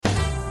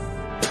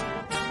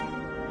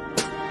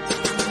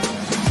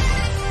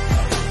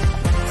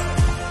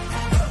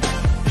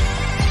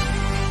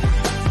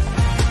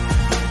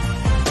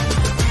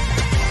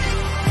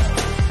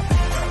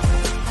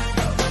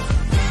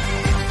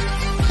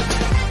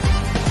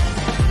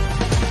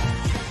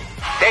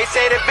They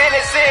say the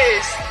business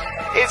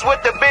is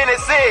what the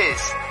business is.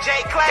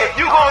 If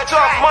you gon'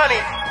 talk money,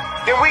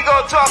 then we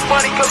gon' talk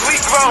money cause we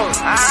grown.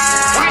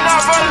 We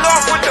not running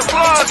off with the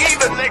plug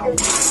either, nigga.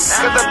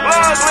 Cause the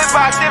plugs live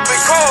by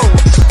different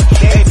codes.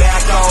 They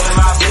back on in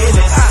my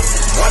business.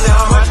 Wonder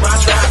how much my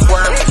trap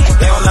worth.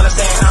 They don't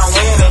understand how I'm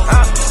winning.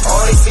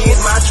 All they see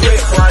is my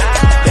trip work.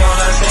 They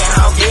don't understand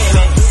how I'm getting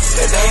it.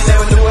 Cause they ain't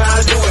never knew how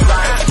to do it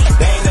right.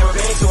 They ain't never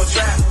been to a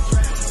trap.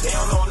 They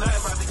don't know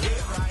nothing about the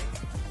get right.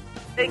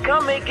 They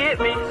come and get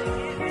me.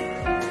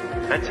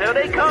 Until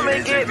they come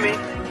and get me.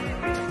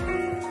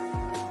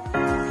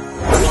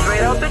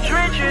 Straight out the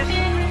trenches.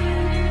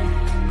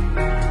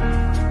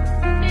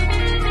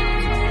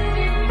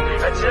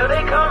 Until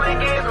they come and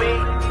get me.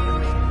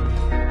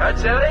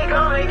 Until they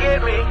come and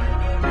get me.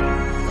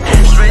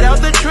 Straight out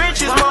the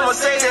trenches, mama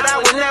say that I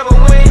would never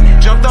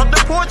win. Jumped off the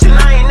porch and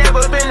I ain't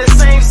never been the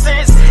same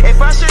since. If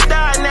I should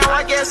die now,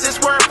 I guess it's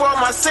worth all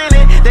my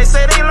sinning. They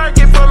say they learned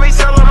it from me,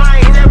 tell them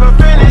I ain't never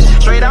finished.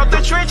 Straight out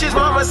the trenches,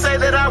 mama say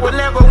that I would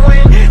never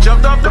win.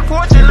 Jumped off the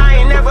porch and I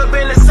ain't never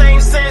been the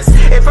same since.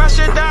 If I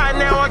should die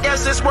now, I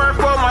guess it's worth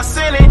all my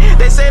sinning.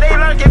 They say they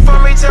learned it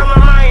from me, tell them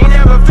I ain't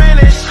never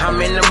finished.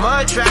 I'm in the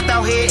mud, trapped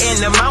out here in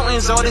the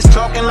mountains, all this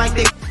talking like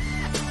they...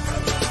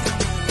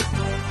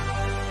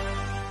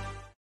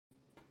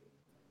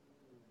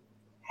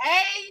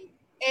 Hey,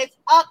 it's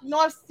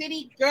Upnorth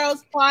City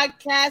Girls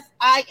Podcast.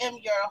 I am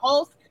your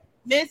host,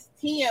 Miss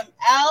TML.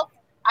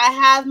 I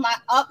have my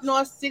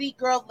Upnorth City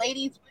Girl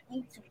ladies with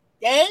me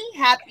today.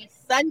 Happy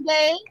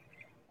Sunday.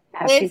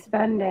 Happy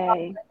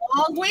Sunday.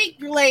 Long week,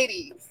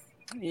 ladies.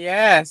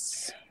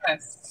 Yes.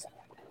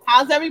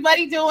 How's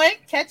everybody doing?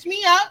 Catch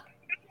me up.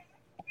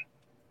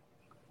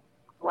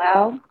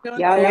 Well, y'all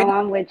know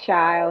I'm with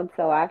child,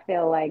 so I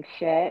feel like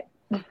shit.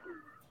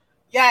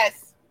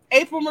 Yes.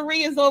 April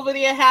Marie is over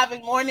there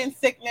having morning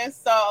sickness,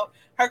 so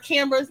her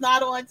camera's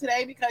not on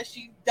today because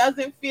she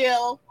doesn't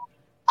feel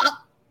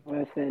up.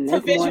 Listen, to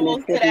this morning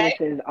visuals sickness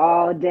today. is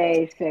all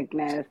day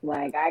sickness.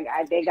 Like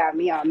they got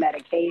me on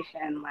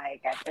medication.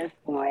 Like at this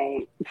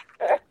point,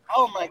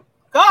 Oh my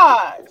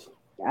gosh!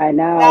 I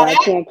know Now I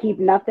that- can't keep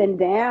nothing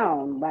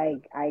down.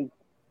 Like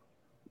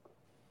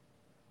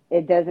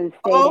it doesn't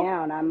stay Oh.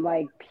 down. I'm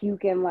like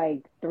puking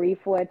like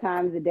 3-4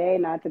 times a day.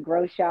 Not to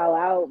gross y'all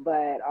out,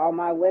 but all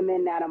my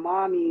women that are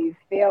mommies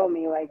feel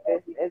me. Like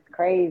this, it's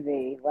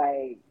crazy.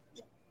 Like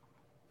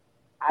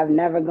I've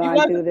never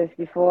gone through this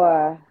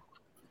before.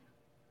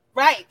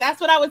 Right.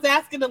 That's what I was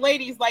asking the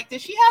ladies. Like,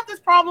 did she have this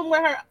problem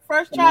with her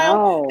first child?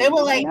 No, They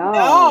were like, no.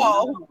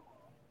 no.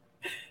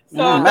 So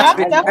No, that's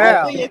I-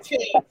 definitely a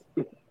change.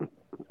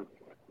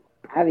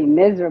 I be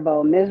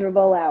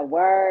miserable at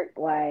work.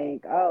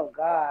 Like, oh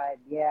God,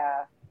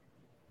 yeah,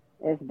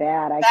 it's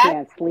bad. I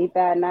can't sleep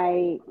at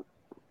night.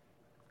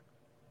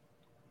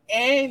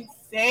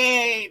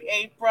 Insane,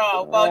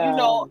 April. Well, you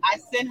know, I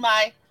send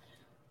my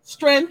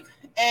strength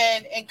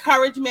and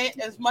encouragement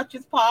as much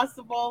as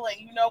possible, and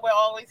you know we're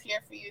always here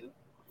for you.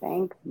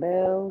 Thanks,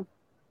 Bill.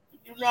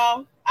 You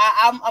know,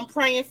 I'm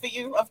praying for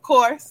you, of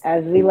course.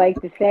 As we like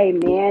to say,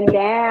 man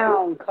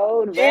down,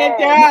 code Man red.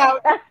 down.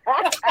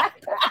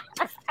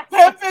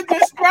 I'm in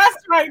distress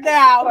right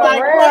now. For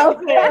Like,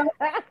 real. listen.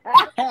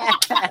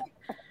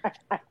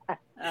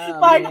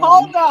 Like,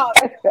 hold up.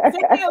 Send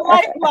me a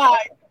lifeline.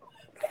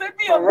 Send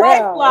me a For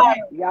real.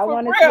 lifeline. Y'all For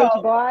want to real.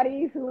 switch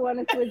bodies? Who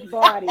want to switch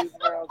bodies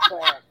real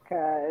quick?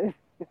 Cause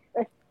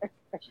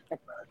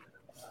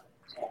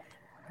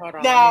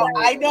Now,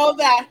 I know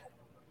that,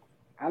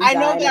 I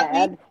know that we,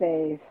 Ed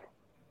face.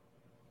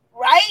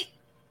 right?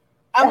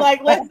 I'm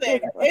like,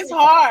 listen, it's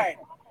hard.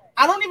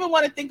 I don't even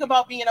want to think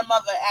about being a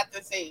mother at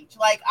this age.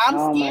 Like,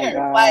 I'm scared.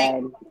 My God.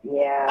 Like,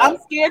 yeah. I'm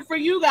scared for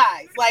you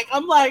guys. Like,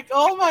 I'm like,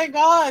 oh my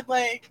God.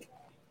 Like,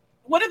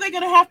 what are they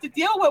going to have to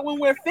deal with when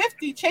we're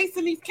 50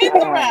 chasing these kids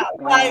around?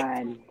 God,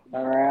 Like,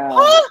 for real.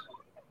 huh?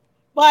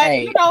 But,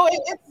 Hey. you know,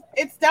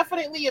 it's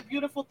definitely a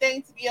beautiful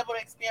thing to be able to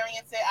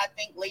experience it, I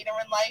think, later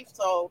in life.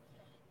 So,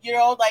 you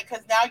know, like,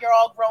 because now you're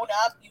all grown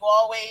up. You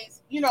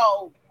always, you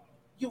know,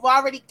 you've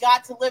already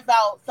got to live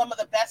out some of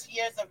the best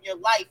years of your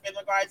life in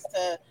regards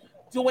to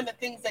doing the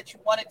things that you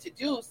wanted to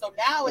do. So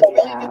now it's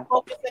really just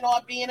focusing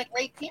on being a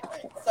great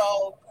parent.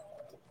 So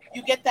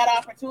you get that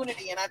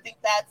opportunity. And I think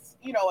that's,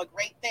 you know, a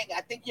great thing. I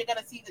think you're going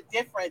to see the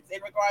difference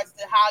in regards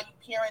to how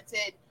you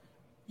parented,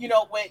 you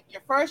know, with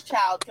your first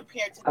child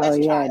compared to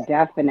this child.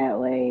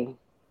 Definitely.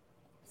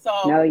 So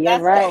no, you're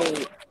that's right.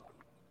 dope.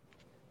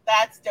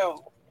 That's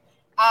dope.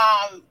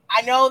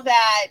 I know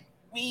that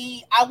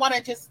I want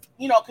to just,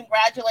 you know,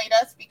 congratulate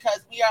us because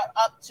we are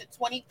up to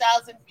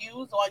 20,000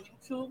 views on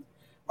YouTube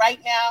right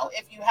now.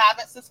 If you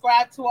haven't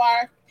subscribed to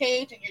our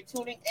page and you're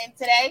tuning in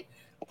today,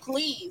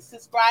 please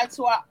subscribe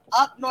to our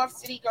Upnorth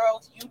City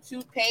Girls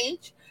YouTube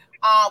page.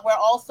 We're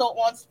also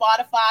on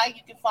Spotify.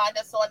 You can find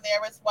us on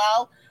there as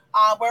well.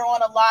 We're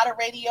on a lot of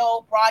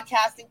radio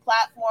broadcasting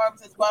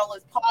platforms as well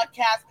as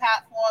podcast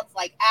platforms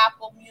like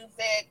Apple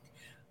Music.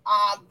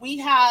 We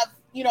have,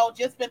 you know,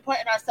 just been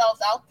putting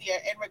ourselves out there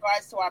in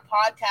regards to our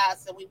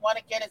podcast, and we want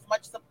to get as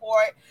much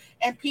support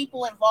and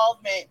people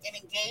involvement and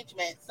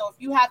engagement. So if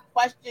you have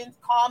questions,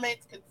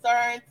 comments,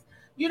 concerns,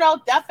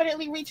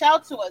 definitely reach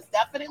out to us.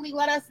 Definitely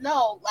let us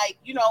know, like,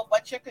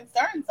 what your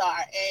concerns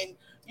are and,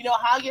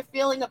 how you're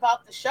feeling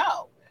about the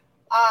show.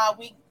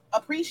 We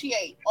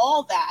appreciate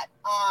all that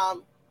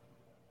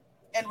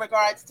in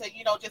regards to,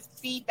 just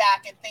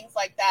feedback and things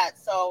like that.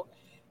 So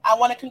I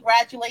want to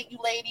congratulate you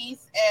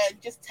ladies and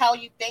just tell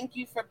you thank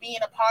you for being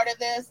a part of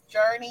this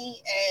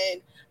journey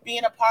and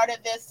being a part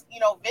of this,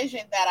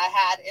 vision that I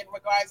had in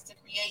regards to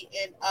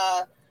creating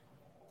a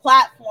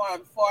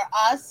platform for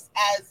us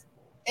as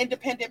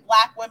independent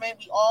Black women.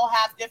 We all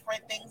have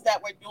different things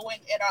that we're doing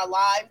in our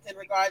lives in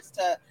regards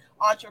to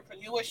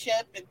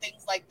entrepreneurship and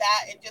things like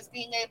that, and just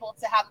being able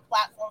to have a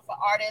platform for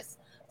artists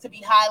to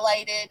be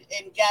highlighted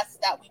and guests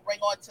that we bring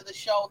onto the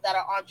show that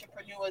are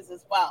entrepreneurs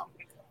as well.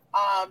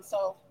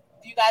 So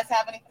do you guys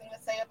have anything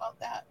to say about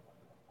that?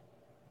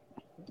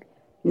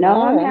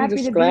 No, I'm I'm happy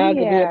just to be glad to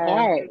be a here.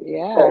 part.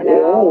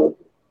 Yeah.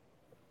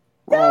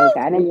 Like,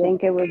 I didn't Yeah.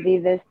 think it would be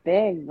this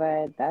big,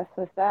 but that's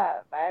what's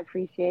up. I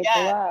appreciate the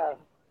Yeah, love.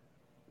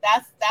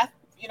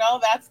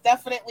 that's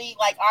definitely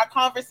like our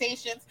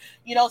conversations.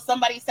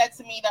 Somebody said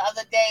to me the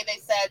other day, they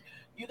said,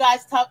 you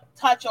guys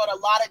touch on a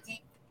lot of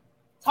deep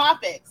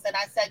topics. And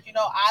I said,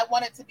 I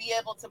wanted to be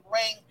able to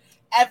bring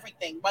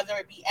everything, whether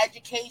it be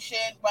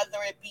education, whether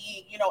it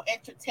be,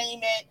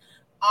 entertainment.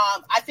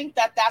 I think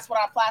that that's what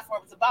our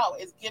platform is about,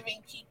 is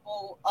giving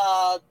people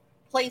a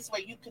place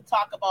where you can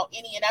talk about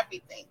any and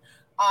everything.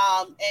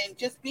 And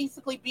just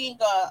basically being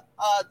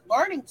a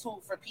learning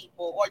tool for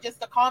people, or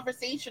just a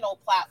conversational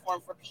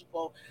platform for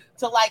people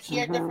to like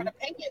hear different Mhm.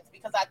 opinions,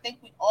 because I think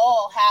we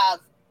all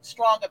have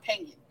strong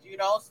opinions,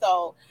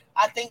 so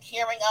I think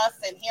hearing us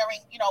and hearing,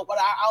 what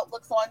our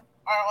outlooks on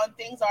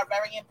things are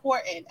very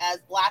important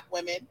as Black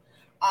women.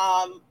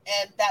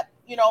 And that,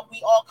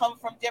 we all come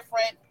from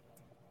different,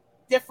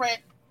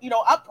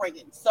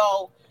 upbringing.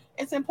 So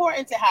it's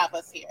important to have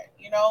us here,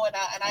 and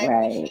I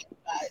Right. appreciate you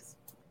guys.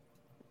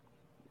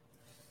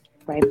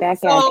 Right back at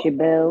So you,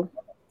 boo.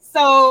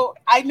 So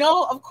I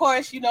know, of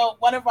course,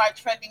 one of our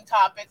trending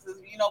topics is,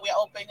 we're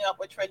opening up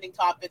with trending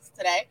topics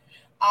today.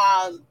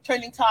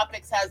 Trending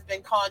topics has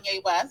been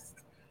Kanye West.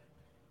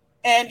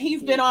 And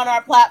he's been on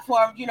our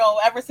platform,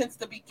 ever since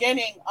the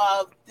beginning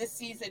of this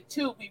season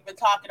two. We've been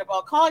talking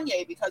about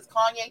Kanye because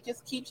Kanye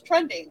just keeps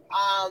trending.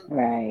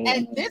 Right.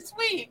 And this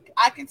week,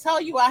 I can tell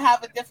you I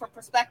have a different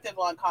perspective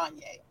on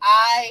Kanye.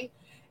 I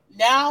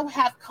now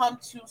have come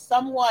to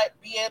somewhat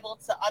be able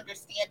to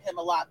understand him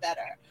a lot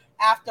better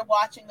after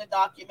watching the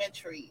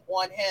documentary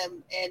on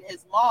him and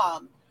his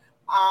mom.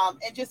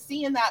 And just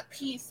seeing that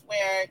piece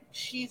where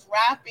she's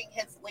rapping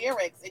his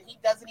lyrics and he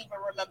doesn't even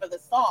remember the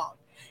song.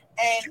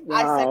 And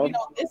I said,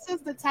 Wow. this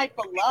is the type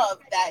of love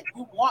that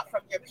you want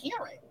from your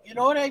parent. You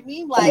know what I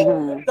mean? Like,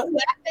 Mhm. the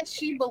fact that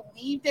she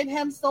believed in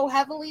him so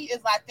heavily is,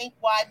 I think,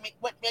 what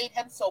made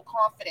him so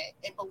confident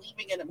in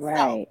believing in himself.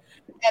 Right.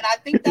 And I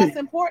think that's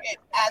important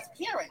as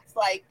parents,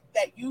 like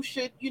that you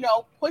should,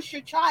 push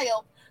your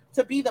child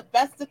to be the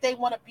best that they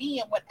want to be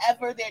in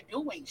whatever they're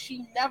doing.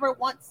 She never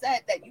once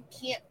said that you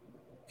can't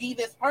be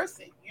this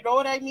person. You know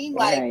what I mean?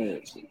 Like,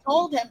 Right. she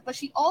told him, but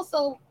she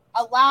also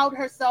allowed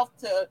herself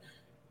to,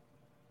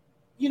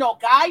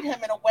 guide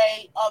him in a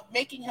way of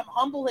making him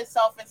humble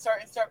himself in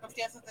certain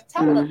circumstances and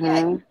telling him, yeah,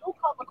 you Mhm. do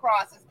come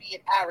across as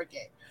being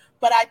arrogant.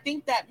 But I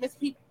think that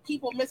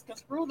people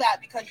misconstrue that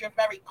because you're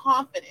very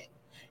confident.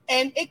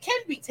 And it can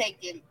be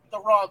taken the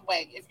wrong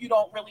way if you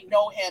don't really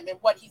know him and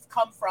what he's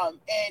come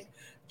from. And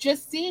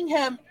just seeing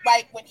him,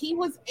 like when he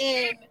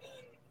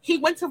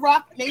went to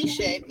Rock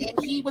Nation and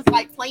he was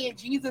like playing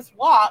Jesus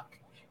Walk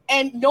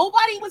and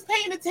nobody was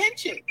paying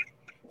attention.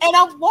 And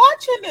I'm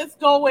watching this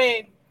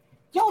going,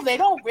 yo, they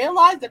don't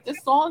realize that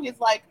this song is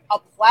like a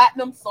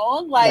platinum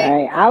song. Like,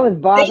 Right. I was they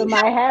bobbing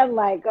have my head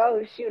like,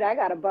 oh shoot, I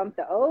gotta bump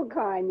the old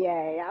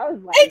Kanye. I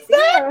was like,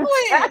 damn.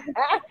 exactly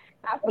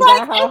I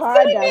like forgot how I'm hard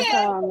sitting that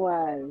there song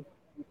was.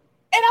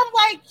 and I'm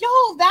like,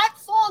 yo, that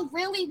song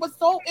really was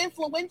so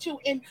influential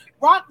in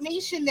Rock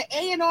Nation. The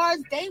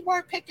A&Rs, they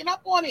weren't picking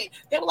up on it.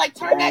 They were like,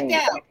 turn that Right.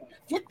 down.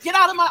 Get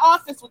out of my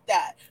office with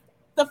that.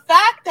 The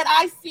fact that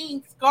I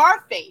seen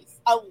Scarface,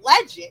 a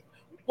legend,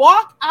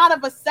 walk out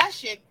of a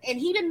session and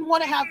he didn't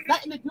want to have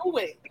nothing to do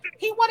with it.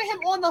 He wanted him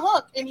on the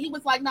hook and he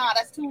was like, nah,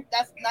 that's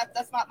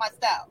not my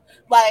style.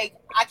 Like,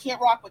 I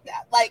can't rock with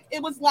that. Like,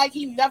 it was like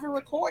he never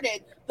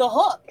recorded the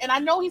hook. And I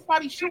know he's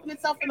probably shooting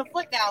himself in the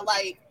foot now.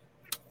 Like,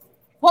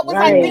 what was I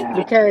Right. thinking?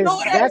 Yeah. You know Because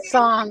what I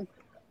mean?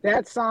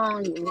 that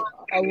song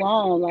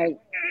alone, like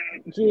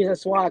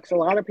Jesus Walks, a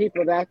lot of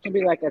people, that can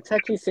be like a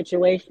touchy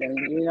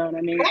situation. You know what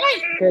I mean?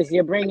 Right, Because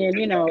you're bringing,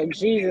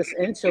 Jesus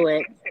into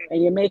it,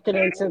 and you make it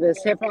into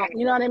this hip hop.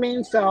 You know what I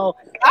mean? So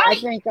I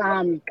right, think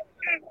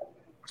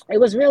it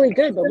was really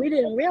good, but we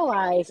didn't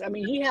realize. I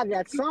mean, he had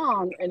that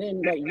song, and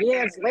then but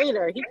years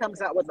later, he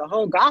comes out with a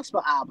whole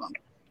gospel album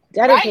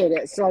right.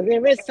 dedicated. So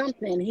there is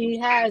something he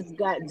has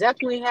got.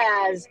 Definitely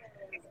has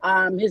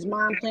his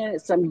mom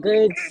planted some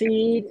good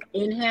seed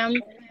in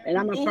him, and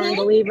I'm a firm Mm-hmm.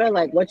 believer.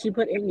 Like what you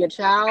put in your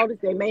child,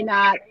 they may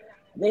not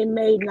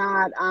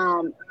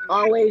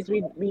always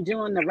be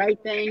doing the right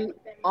thing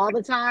all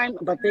the time,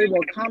 but they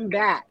will come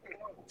back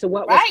to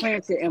what was Right.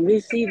 planted, and we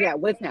see that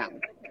with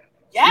him.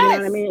 You know what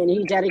I Yes. mean? And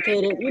he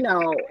dedicated,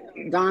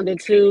 Donda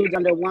 2,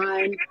 Donda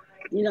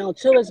 1,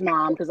 to his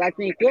mom, because I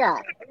think,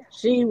 yeah,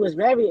 she was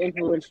very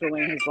influential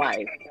in his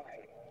life.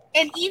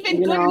 And even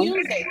You good know?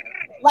 music.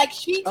 Like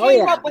she Oh came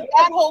yeah, up with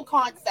that whole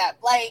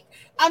concept. Like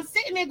I'm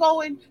sitting there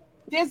going,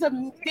 there's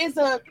a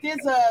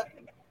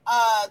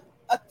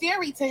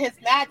theory to his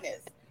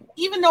madness.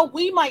 Even though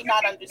we might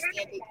not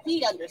understand it,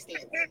 he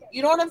understands it.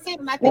 You know what I'm saying?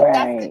 And I think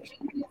that's the Right.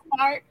 genius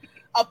part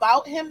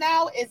about him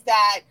now is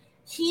that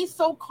he's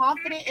so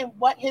confident in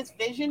what his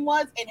vision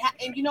was.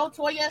 And you know,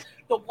 Toya,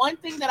 the one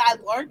thing that I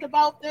learned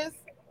about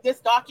this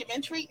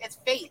documentary is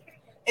faith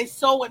is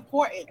so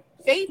important.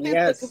 Faith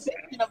is the yes,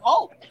 conviction of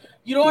hope.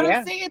 You know what I'm yeah.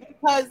 saying?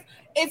 Because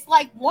it's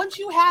like once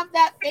you have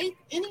that faith,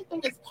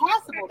 anything is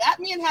possible. That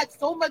man had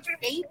so much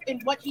faith in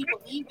what he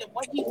believed and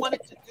what he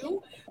wanted to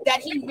do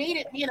that he made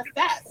it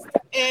manifest.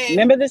 And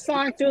Remember the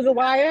song Through the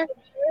Wire?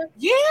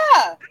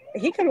 yeah,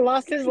 He could have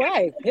lost his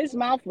life. His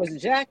mouth was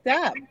jacked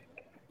up.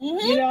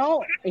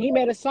 hmm, He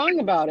made a song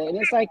about it, and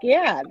it's like,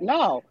 yeah,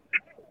 no,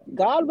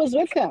 God was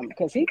with him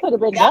because he could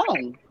have been yep.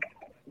 done.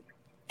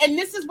 And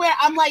this is where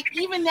I'm like,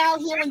 even now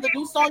hearing the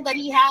new song that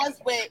he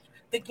has with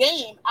the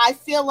game, I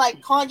feel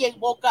like Kanye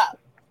woke up.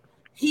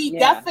 He Yeah,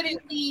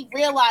 definitely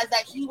realized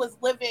that he was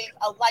living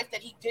a life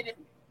that he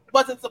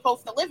wasn't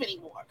supposed to live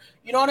anymore.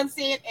 You know what I'm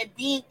saying? And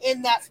being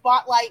in that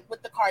spotlight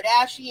with the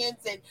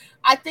Kardashians, and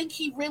I think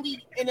he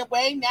really, in a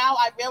way, now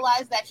I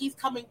realize that he's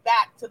coming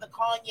back to the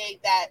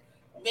Kanye that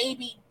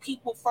maybe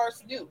people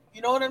first knew.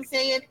 You know what I'm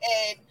saying?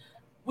 And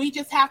we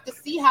just have to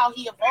see how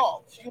he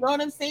evolves. You know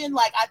what I'm saying?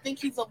 Like I think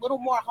he's a little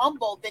more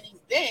humble than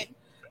he's been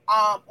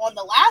on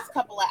the last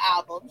couple of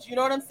albums. You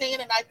know what I'm saying?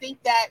 And I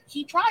think that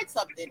he tried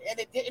something and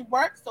it didn't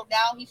work, so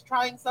now he's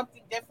trying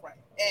something different.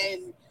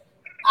 And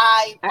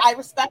I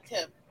respect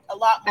him a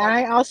lot more I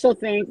now. also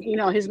think,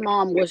 his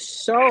mom was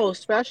so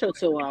special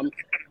to him.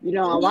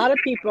 A lot Hmm.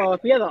 of people,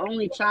 if you're the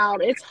only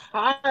child, it's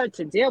hard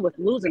to deal with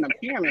losing a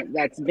parent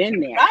that's been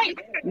there. Right,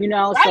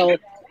 right. So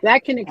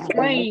that can Mhm.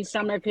 explain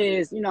some of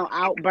his,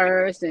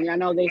 outbursts. And I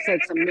know they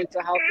said some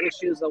mental health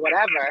issues or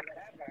whatever,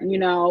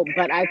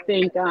 but I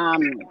think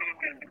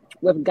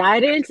with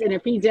guidance and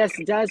if he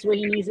just does what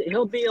he needs,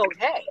 he'll be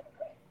okay.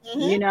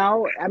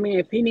 Hmm. I mean,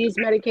 if he needs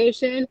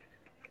medication,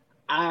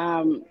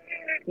 um,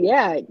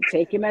 yeah,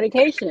 take your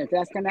medication if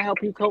that's going to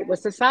help you cope with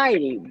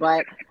society.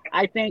 But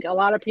I think a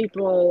lot of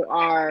people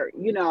are,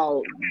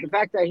 the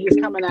fact that he's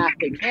coming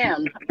after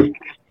Kim,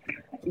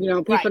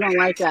 people Right. don't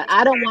like that.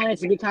 I don't want it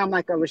to become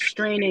like a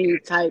restraining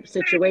type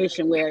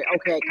situation where,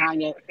 okay,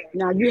 Kanye,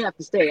 now you have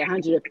to stay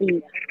 100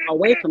 feet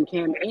away from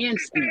Kim and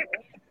speak.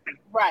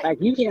 Right. Like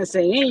you can't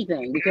say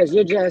anything because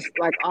you're just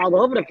like all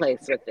over the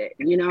place with it.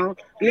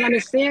 We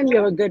understand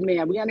you're a good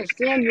man. We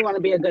understand you want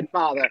to be a good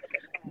father,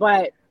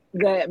 but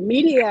the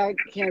media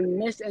can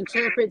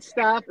misinterpret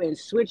stuff and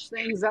switch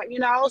things up.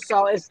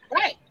 So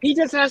Right. he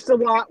just has to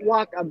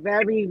walk a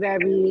very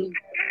very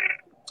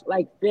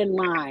like thin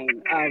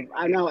line of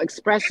I know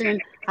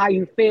expression how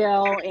you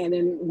feel and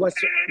then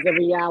what's the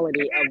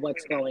reality of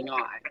what's going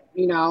on.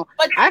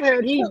 But I've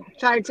heard he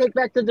tried to take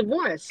back the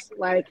divorce.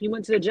 Like he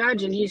went to the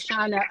judge and he's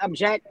trying to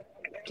object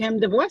Kim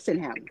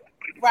divorcing him.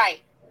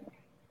 right.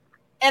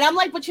 And I'm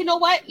like, but you know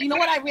what? You know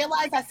what I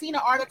realized? I seen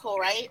an article,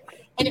 right?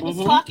 And it was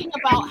Mm-hmm. talking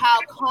about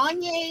how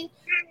Kanye,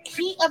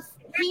 he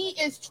he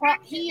is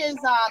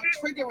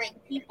triggering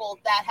people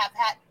that have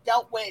had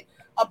dealt with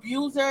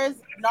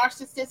abusers,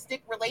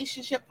 narcissistic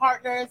relationship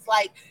partners,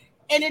 like,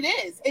 and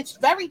it's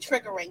very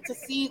triggering to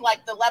see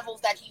like the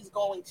levels that he's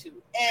going to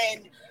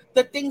and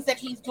the things that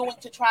he's doing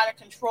to try to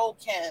control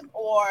Kim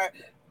or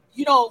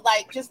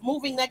like just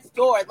moving next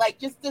door, like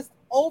just this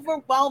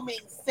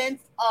overwhelming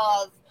sense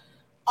of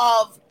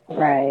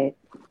Right.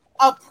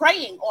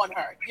 preying on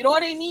her. You know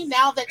what I mean?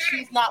 Now that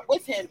she's not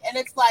with him, and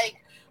it's like,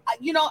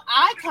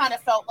 I kind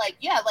of felt like,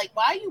 yeah, like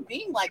why are you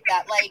being like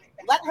that? Like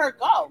let her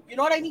go. You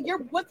know what I mean?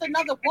 You're with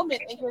another woman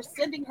and you're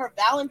sending her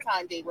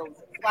Valentine's Day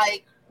roses.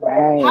 Like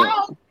Right.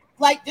 how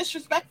like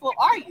disrespectful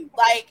are you?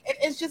 Like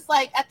it's just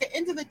like at the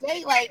end of the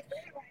day, like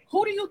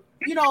who do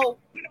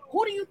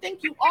who do you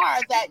think you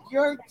are that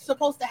you're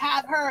supposed to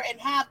have her and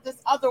have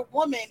this other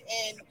woman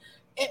and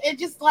it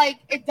just like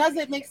it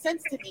doesn't make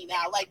sense to me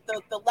now like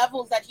the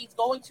levels that he's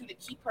going to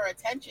keep her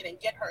attention and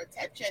get her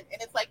attention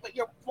and it's like but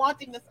you're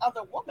wanting this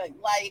other woman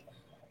like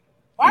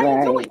why are you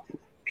doing Right. it?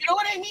 You know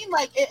what I mean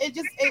like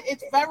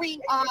it's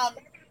very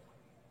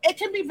it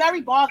can be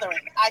very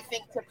bothering I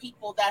think to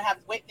people that have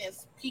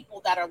witnessed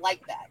people that are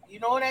like that, you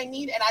know what I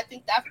mean, and I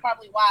think that's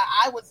probably why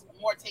I was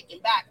more taken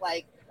back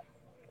like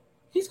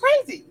he's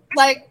crazy.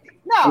 Like,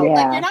 no,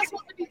 like you're Yeah. not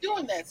supposed to be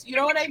doing this. You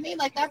know what I mean?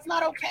 Like that's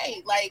not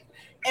okay. Like,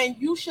 and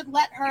you should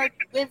let her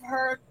live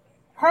her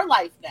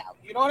life now.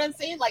 You know what I'm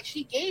saying? Like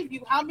she gave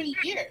you how many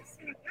years?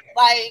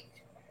 Like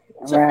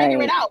to figure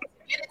it Right. out,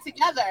 get it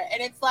together.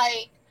 And it's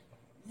like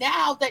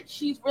now that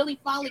she's really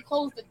finally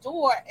closed the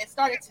door and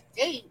started to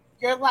date,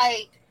 you're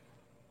like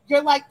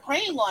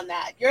preying on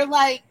that. You're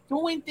like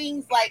doing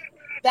things like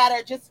that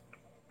are just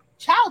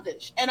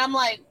childish. And I'm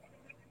like,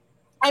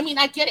 I mean,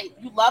 I get it.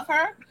 You love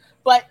her,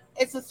 but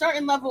it's a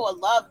certain level of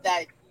love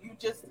that you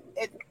just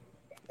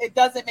it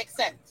doesn't make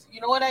sense.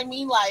 You know what I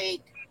mean?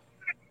 Like,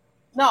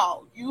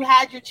 no, you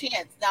had your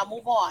chance. Now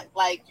move on.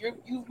 Like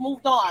you've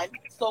moved on,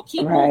 so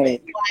keep moving.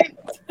 Right. Like,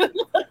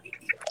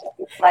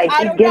 Like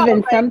I don't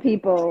know. Like,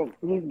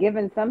 he's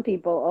giving some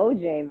people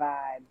OJ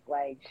vibes.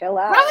 Like, chill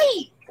out.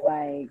 right.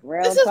 Like,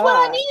 real This is what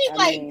I talk. mean. I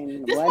Like,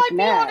 mean, this what's might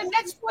be on the next?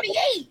 next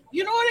 48.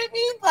 You know what I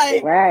mean?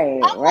 Like,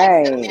 Right, I'm like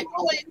sitting there right.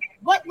 going,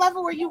 what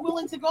level are you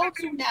willing to go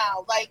to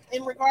now? Like,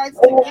 in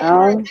regards to You getting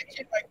her know?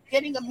 attention or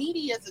getting a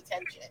media's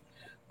attention.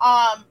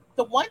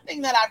 The one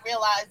thing that I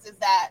realized is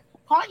that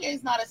Kanye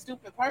is not a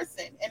stupid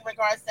person in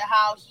regards to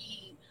how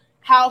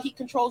he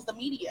controls the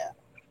media,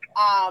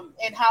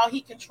 and how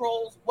he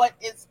controls what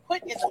is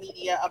put in the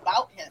media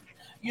about him.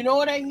 You know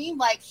what I mean?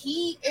 Like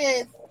he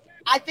is.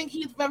 I think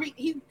he's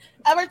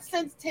ever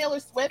since Taylor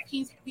Swift,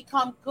 he's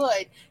become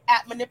good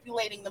at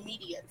manipulating the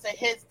media to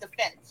his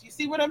defense. You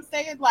see what I'm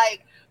saying?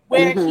 Like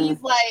where Hmm.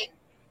 he's like,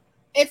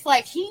 it's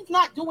like he's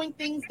not doing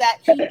things that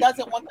he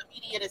doesn't want the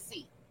media to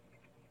see.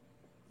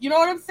 You know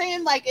what I'm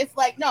saying? Like it's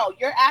like, no,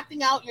 you're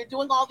acting out, you're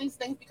doing all these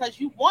things because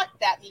you want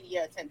that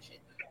media attention.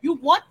 You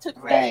want to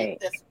create Right.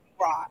 this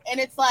raw. And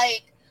it's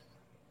like,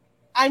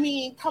 I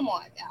mean, come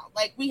on now.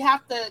 Like we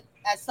have to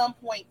at some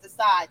point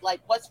decide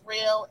like what's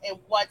real and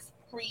what's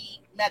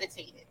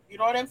premeditated. You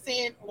know what I'm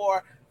saying?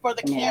 For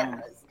the Yeah.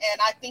 cameras.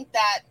 And I think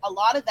that a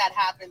lot of that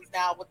happens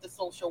now with the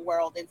social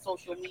world and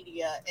social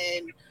media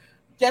and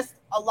just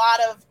a lot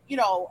of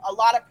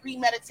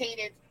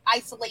premeditated,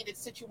 isolated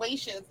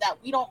situations that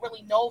we don't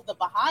really know the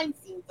behind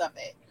scenes of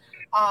it.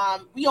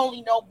 We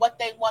only know what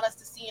they want us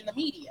to see in the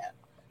media.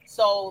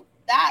 So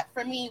that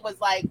for me was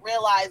like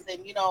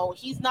realizing,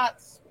 he's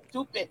not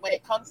stupid when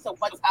it comes to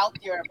what's out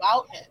there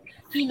about him.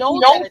 He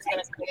knows that it's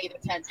going to create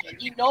attention.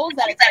 He knows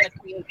that it's going to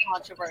create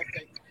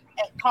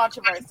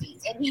controversy,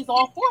 and he's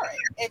all for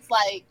it. It's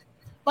like,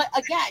 but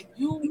again,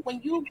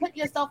 when you put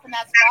yourself in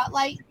that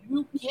spotlight,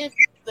 you give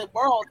the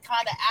world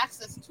kind of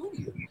access to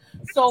you.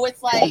 So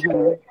it's like,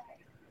 Hmm.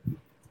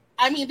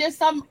 I mean, there's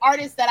some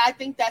artists that I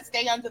think that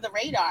stay under the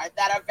radar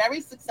that are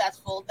very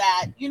successful.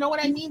 That you know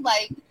what I mean?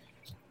 Like,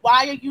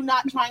 why are you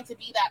not trying to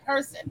be that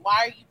person? Why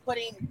are you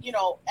putting,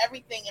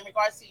 everything in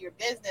regards to your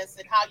business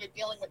and how you're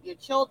dealing with your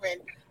children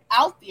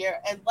out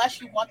there unless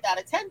you want that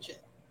attention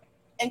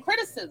and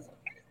criticism,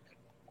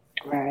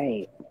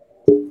 Right.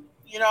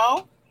 you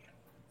know?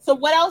 So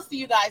what else do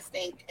you guys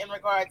think in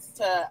regards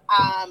to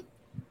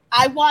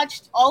I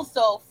watched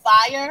also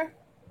Fire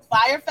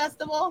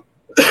Festival.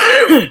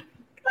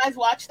 You guys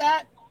watch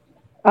that?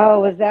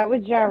 Oh, was that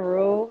with Ja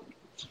Rule?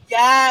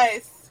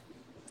 Yes.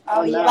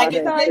 Oh Oh yeah, no, I Like I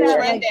it's didn't saw see been that it.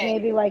 like trending.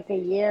 maybe like a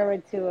year or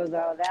two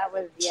ago. That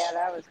was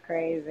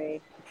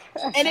crazy.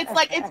 And it's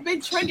like it's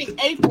been trending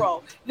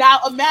April. Now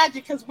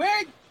imagine because we're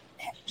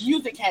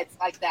music heads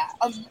like that.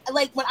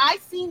 Like when I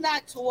seen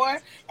that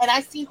tour and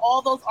I seen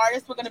all those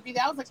artists were gonna be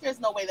there, I was like, there's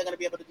no way they're gonna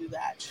be able to do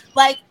that.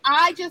 Like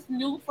I just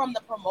knew from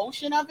the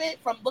promotion of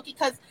it, from looking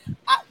because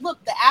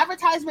look, the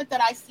advertisement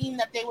that I seen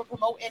that they were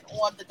promoting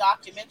on the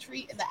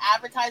documentary and the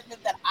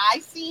advertisement that I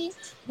seen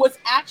was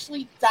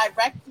actually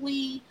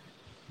directly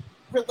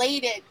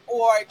related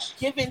or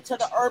given to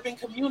the urban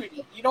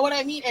community. You know what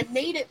I mean? It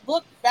made it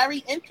look very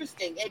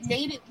interesting. It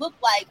made it look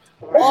like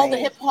all the Right.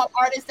 hip hop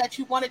artists that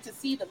you wanted to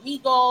see, the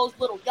Migos,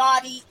 Little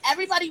Yachty,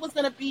 everybody was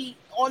going to be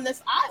on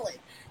this island.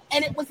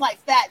 And it was like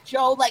Fat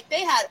Joe, like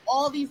they had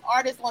all these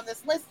artists on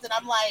this list. And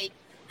I'm like,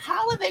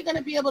 how are they going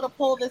to be able to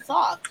pull this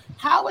off?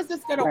 How is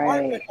this going to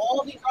work with Right.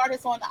 all these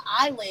artists on the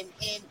island?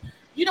 And,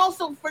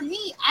 so for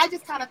me, I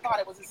just kind of thought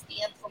it was a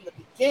scam from the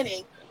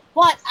beginning,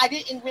 but I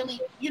didn't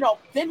really,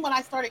 then when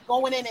I started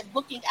going in and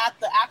looking at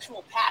the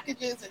actual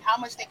packages and how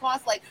much they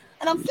cost, like,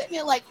 and I'm sitting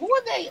there like, who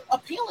are they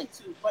appealing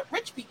to but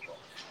rich people?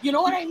 You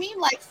know what I mean?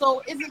 Like,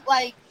 so is it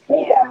like,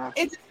 Yeah.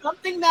 is it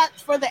something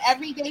that's for the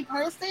everyday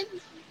person?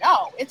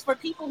 No, it's for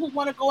people who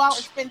want to go out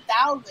and spend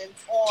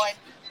thousands on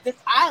this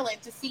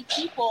island to see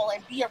people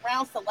and be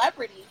around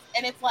celebrities.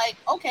 And it's like,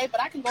 okay,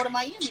 but I can go to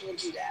Miami and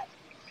do that.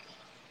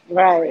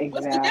 Right.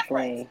 What's the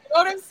difference? Exactly. You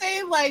know what I'm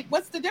saying? Like,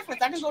 what's the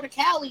difference? I can go to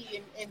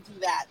Cali and do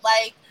that.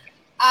 Like,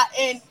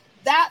 and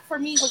that for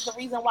me was the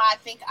reason why I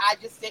think I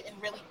just didn't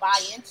really buy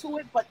into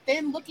it. But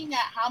then looking at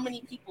how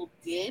many people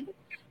did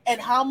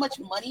and how much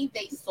money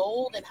they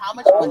sold and how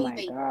much Oh money my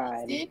they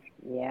God. wasted,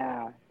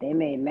 Yeah. They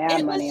made mad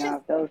it was money just,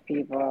 off those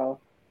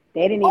people.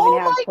 They didn't even oh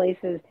have my,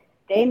 places.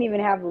 They didn't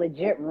even have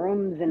legit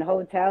rooms and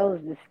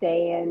hotels to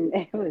stay in.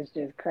 It was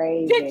just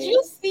did crazy.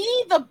 you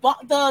see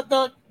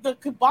the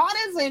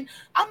cabanas? And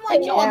I'm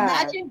like, yo, Yeah.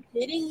 imagine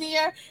getting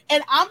there.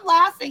 And I'm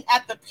laughing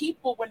at the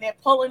people when they're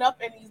pulling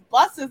up in these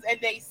buses and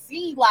they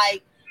see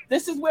like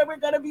this is where we're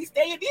gonna be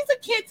staying. These are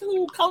kids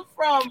who come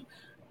from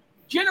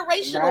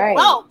generational Right.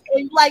 wealth,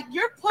 and like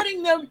you're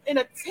putting them in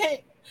a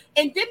tent.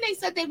 And then they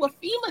said they were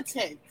FEMA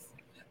tents.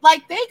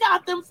 Like they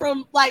got them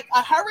from like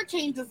a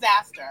hurricane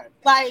disaster.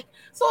 Like,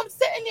 so I'm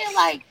sitting there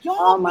like,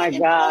 Oh y'all my went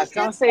and pulled gosh! this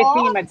Don't say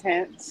off. FEMA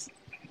tents.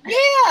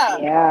 Yeah.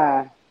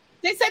 Yeah.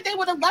 They said they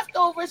were the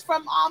leftovers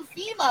from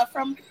FEMA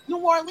from New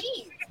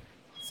Orleans.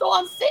 So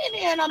I'm sitting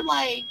there and I'm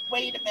like,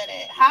 wait a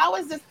minute, how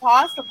is this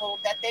possible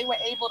that they were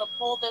able to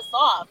pull this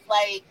off?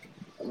 Like,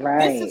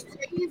 this is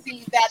Right.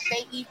 crazy that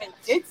they even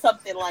did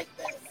something like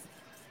this.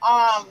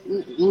 Um,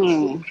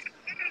 Mm-mm.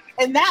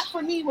 and that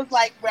for me was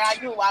like where I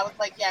knew I was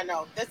like, yeah,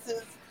 no, this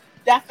is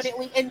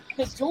definitely. And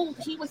the dude,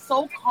 he was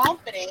so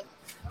confident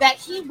that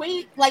he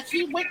went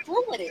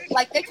through with it.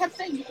 Like they kept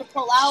saying, you can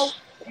pull out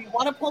if you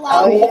want to pull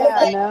Oh out. He was yeah,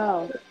 like,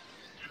 no,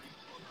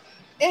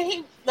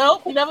 and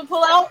nope, he never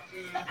pull out.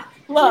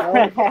 Look,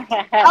 nope.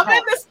 I'm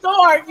in the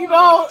store,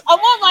 I'm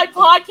on my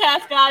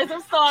podcast, guys.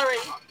 I'm sorry.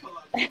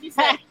 He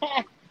said,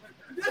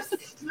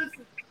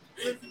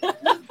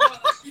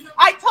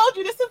 I told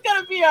you this is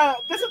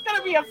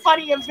gonna be a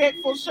funny,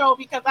 eventful show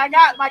because I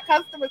got my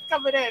customers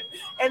coming in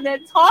and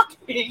then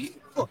talking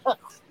Oh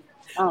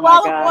my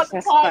while I'm on gosh, the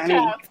that's funny.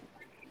 podcast.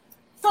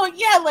 So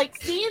yeah, like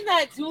seeing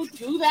that dude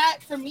do that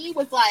for me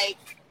was like,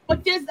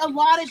 but there's a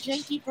lot of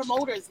janky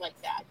promoters like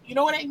that. You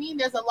know what I mean?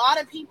 There's a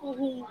lot of people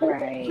who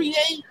Right.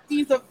 create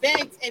these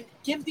events and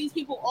give these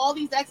people all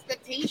these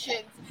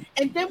expectations,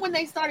 and then when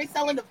they started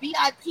selling the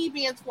VIP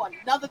bands for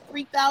another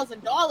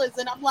 $3,000,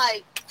 and I'm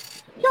like,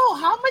 yo,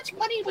 how much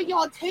money were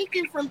y'all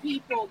taking from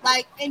people?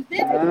 Like, and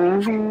then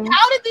Mm-hmm.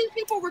 how did these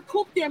people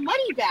recoup their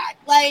money back?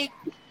 Like,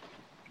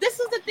 this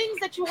is the things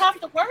that you have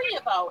to worry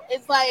about.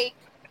 It's like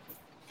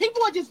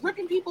people are just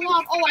ripping people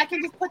off. Oh, I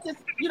can just put this,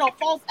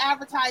 false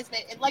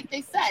advertisement. And like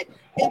they said,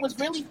 it was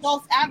really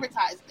false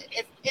advertisement.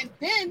 And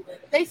then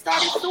they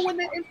started suing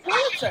the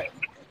influencers.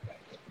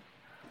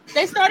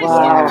 They started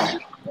suing Wow. Yeah.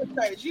 the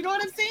influencers. You know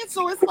what I'm saying?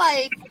 So it's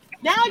like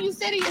now you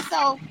say to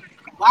yourself,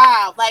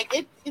 wow, like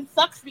it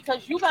sucks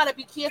because you got to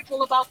be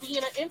careful about being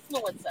an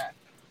influencer.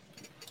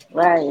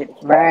 Right.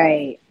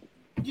 Right.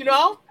 You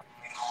know?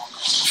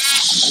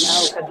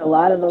 No, because a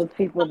lot of those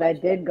people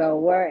that did go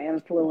were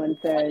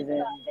influencers,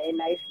 and they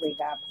nicely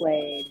got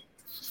played.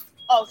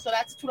 Oh, so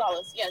that's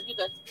 $2. Yeah, you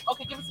good.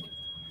 Okay, give it to me.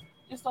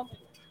 Just don't.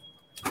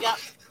 Yeah.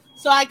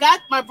 So I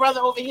got my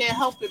brother over here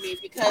helping me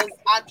because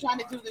I'm trying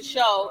to do the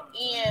show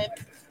and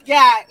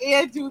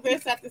do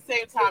this at the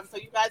same time. So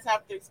you guys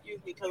have to excuse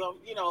me because I'm,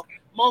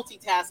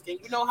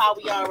 multitasking. You know how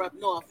we are up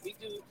north. We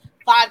do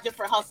 5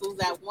 different hustles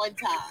at one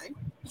time.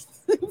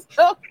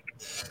 so,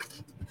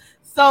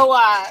 so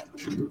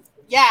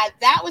yeah,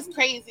 that was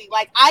crazy.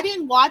 Like I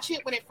didn't watch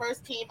it when it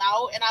first came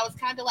out, and I was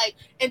kind of like,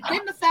 and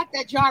then the fact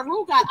that Ja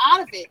Rule got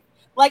out of it.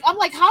 Like I'm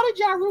like, how did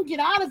Ja Rule get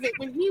out of it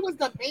when he was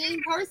the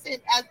main person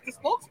as the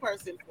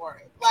spokesperson for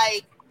it?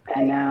 Like,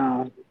 I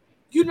know.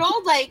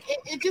 like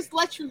it just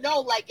lets you know,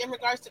 like in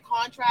regards to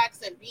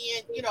contracts and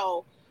being,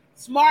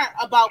 smart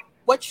about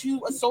what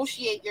you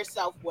associate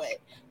yourself with.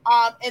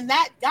 And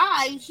that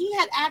guy, he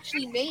had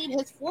actually made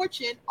his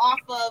fortune off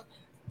of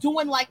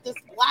doing like this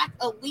black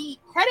elite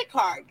credit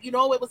card. It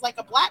was like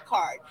a black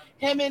card.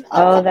 Him and a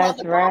Oh, couple that's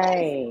other guys.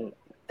 right.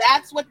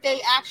 That's what they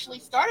actually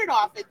started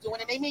off at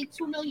doing, and they made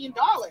 $2 million.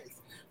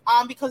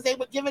 Because they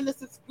were giving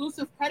this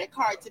exclusive credit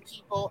card to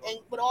people and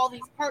with all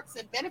these perks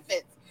and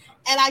benefits.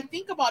 And I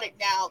think about it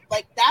now,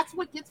 like that's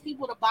what gets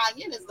people to buy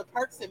in is the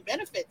perks and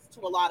benefits to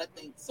a lot of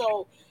things.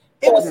 So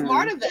it was Hmm.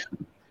 smart of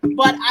them,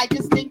 but I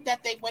just think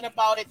that they went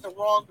about it the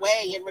wrong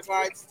way in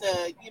regards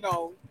to,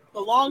 the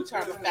long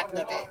term effect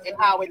of it and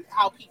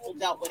how people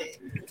dealt with it.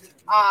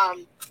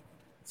 Um,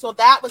 so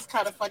that was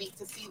kind of funny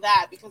to see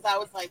that because I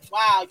was like,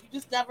 wow, you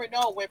just never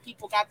know where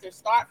people got their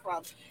start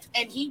from.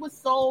 And he was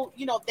so,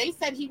 they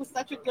said he was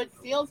such a good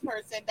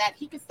salesperson that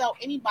he could sell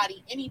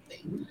anybody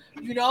anything,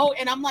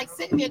 and I'm like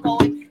sitting there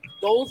going,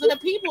 those are the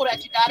people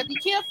that you got to be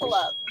careful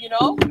of,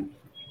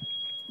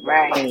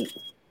 Right.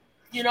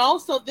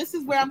 So this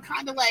is where I'm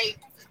kind of like,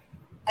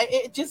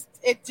 it just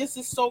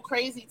is so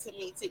crazy to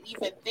me to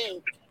even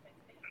think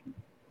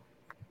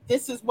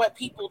this is what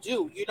people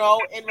do,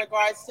 in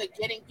regards to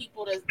getting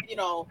people to,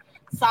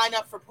 sign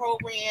up for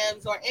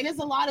programs and there's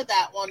a lot of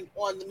that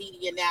on the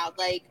media now.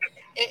 Like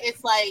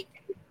it's like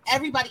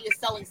everybody is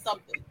selling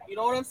something. You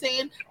know what I'm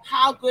saying?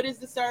 How good is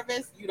the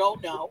service? You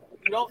don't know.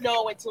 You don't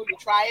know until you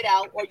try it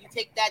out or you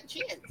take that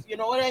chance. You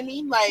know what I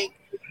mean? Like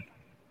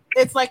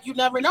it's like you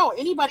never know.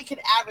 Anybody can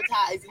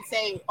advertise and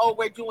say, "Oh,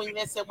 we're doing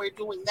this and we're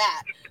doing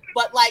that."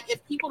 But like,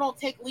 if people don't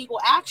take legal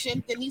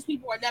action, then these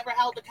people are never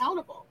held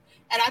accountable.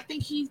 And I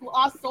think he's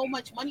lost so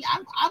much money.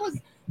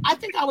 I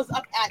think I was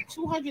up at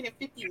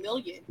 250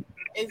 million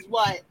is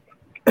what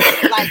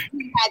like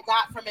he had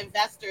got from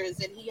investors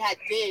and he had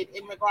did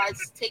in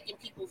regards to taking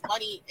people's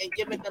money and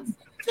giving them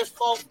this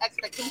false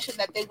expectation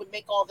that they would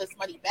make all this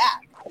money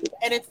back.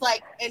 And it's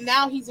like, and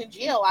now he's in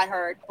jail, I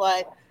heard,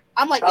 but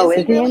I'm like, Oh, is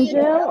he is he really in in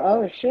jail? jail?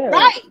 Oh, shoot.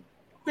 Right.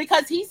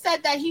 Because he said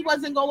that he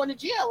wasn't going to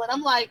jail. And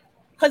I'm like,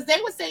 because they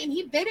were saying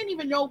they didn't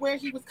even know where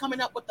he was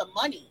coming up with the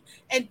money.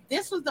 And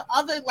this was the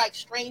other like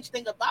strange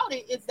thing about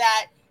it is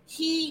that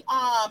he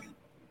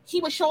he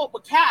would show up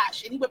with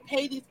cash and he would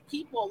pay these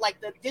people, like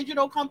the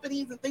digital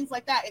companies and things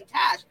like that, in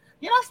cash.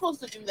 You're not supposed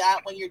to do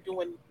that when you're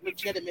doing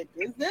legitimate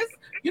business.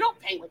 You don't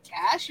pay with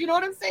cash. You know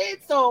what I'm saying?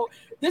 So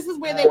this is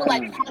where they were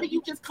like, how do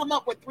you just come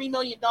up with $3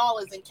 million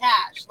in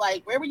cash?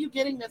 Like, where were you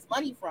getting this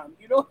money from?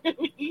 You know what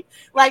I mean?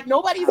 Like,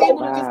 nobody's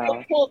able to just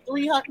go pull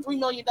 $3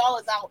 million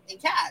out in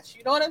cash.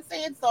 You know what I'm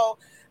saying? So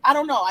I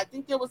don't know. I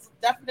think there was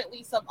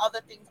definitely some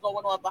other things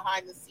going on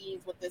behind the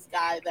scenes with this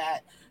guy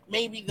that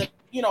maybe the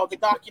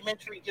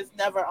documentary just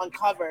never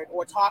uncovered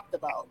or talked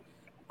about.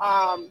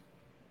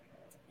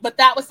 But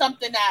that was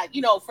something that,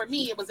 for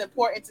me, it was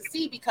important to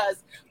see,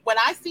 because when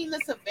I seen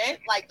this event,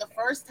 like the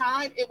first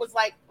time, it was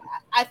like,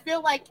 I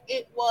feel like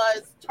it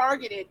was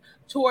targeted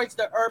towards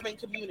the urban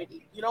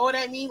community. You know what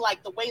I mean?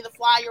 Like the way the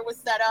flyer was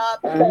set up,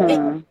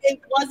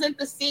 it wasn't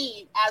the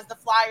same as the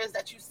flyers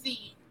that you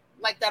see,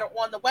 like that are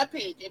on the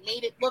webpage. It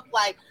made it look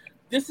like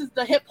this is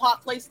the hip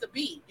hop place to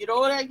be. You know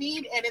what I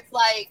mean? And it's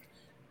like,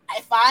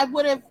 I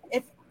might have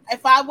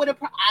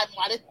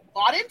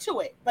bought into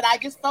it, but I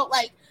just felt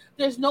like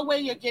there's no way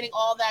you're getting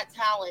all that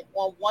talent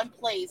on one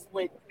place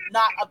with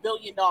not $1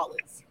 billion.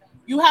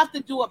 You have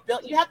to you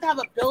have to have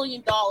 $1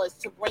 billion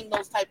to bring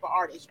those type of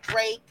artists.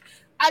 Drake,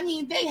 I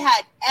mean, they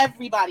had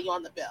everybody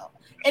on the bill,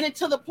 and it's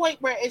to the point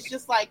where it's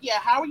just like, yeah,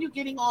 how are you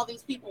getting all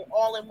these people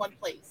all in one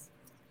place?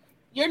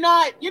 You're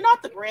not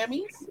the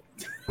Grammys.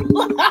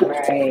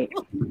 Right.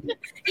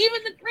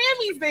 Even the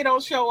Grammys they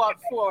don't show up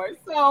for.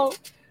 So,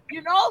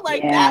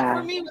 that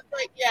for me was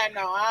like, yeah,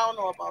 no, I don't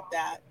know about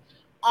that.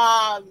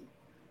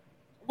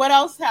 What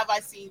else have I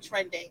seen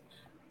trending?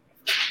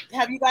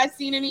 Have you guys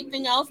seen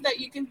anything else that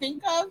you can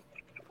think of?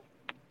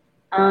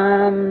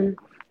 I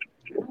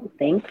don't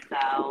think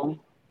so.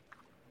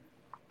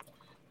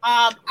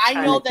 I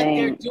know that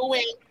they're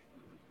doing,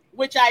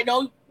 which I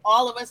know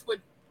all of us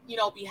would,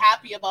 be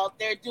happy about.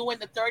 They're doing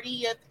the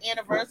 30th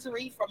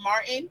anniversary for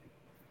Martin,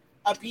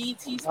 a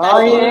BET special.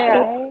 Oh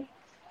yeah.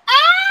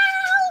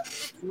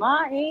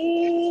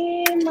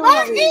 Martin.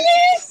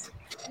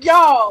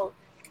 Yo,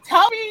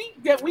 tell me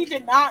that we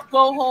did not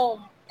go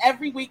home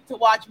every week to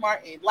watch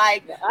Martin.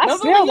 Like,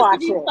 remember we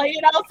used to be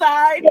playing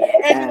outside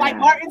and like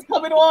Martin's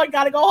coming on,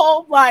 gotta go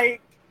home.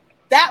 Like,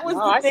 that was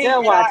the thing in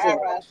our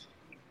era.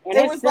 And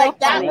it was like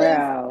that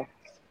was.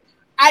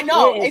 I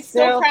know it's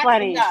still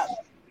cracking up.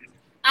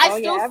 I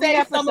still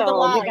say some of the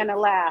lines. You're gonna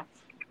laugh.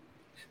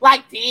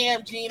 Like,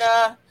 damn,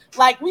 Gina.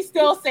 Like, we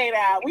still say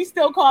that. We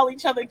still call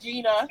each other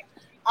Gina.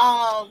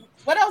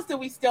 What else do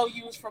we still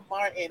use from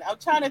Martin? I'm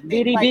trying to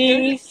think.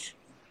 BDBs.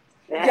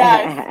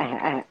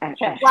 Yes.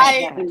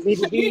 Like,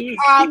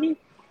 BDBs.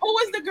 who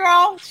was the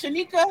girl?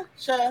 Shanika?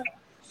 Shanae.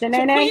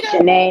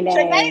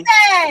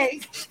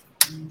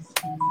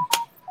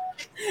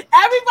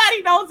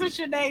 Everybody knows a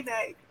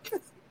Shanae.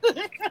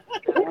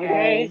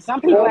 Okay.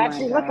 Some people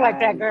actually look like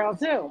that girl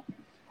too.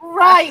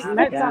 Right. I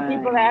met some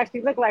people that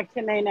actually look like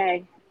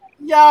Shanae.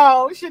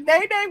 Yo,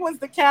 Shanae was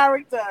the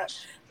character.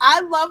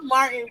 I love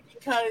Martin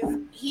because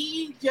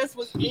he just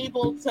was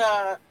able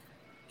to.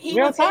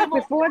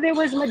 Before there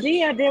was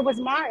Medea, there was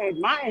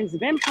Martin. Martin's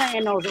been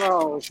playing those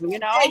roles,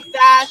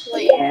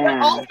 Exactly. Yeah.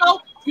 But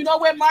also, you know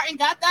where Martin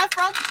got that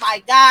from?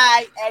 My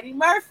guy, Eddie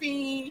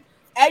Murphy.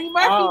 Eddie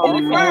Murphy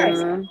did it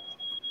first.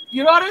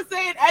 You know what I'm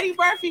saying? Eddie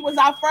Murphy was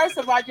our first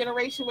of our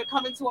generation with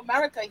Coming to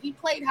America. He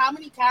played how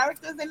many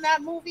characters in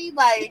that movie?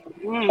 Like,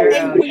 and when you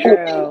think he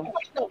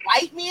played the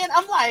white man,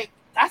 I'm like,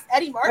 that's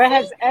Eddie Murphy. But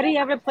has Eddie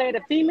ever played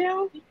a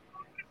female?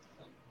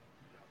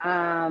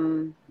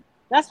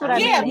 That's what I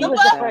mean. He was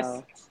the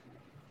first.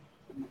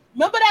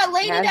 Remember that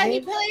lady that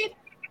he played?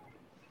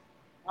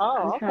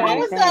 Oh, okay.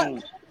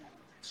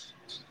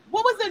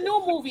 What was the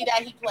new movie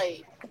that he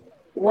played?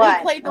 What?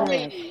 He played the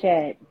lady.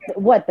 Shit.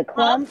 What, the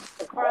Clump?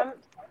 The Clump?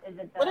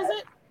 What is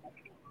it?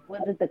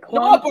 Was it the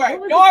Clump?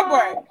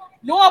 Norbert.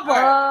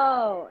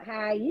 Oh,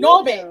 how you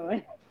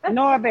doing?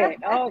 Norbert.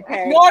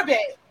 Okay.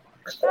 Norbert.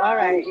 All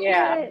right.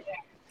 Yeah.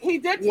 He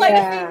did play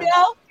the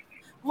female.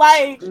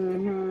 Like,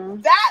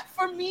 that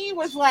for me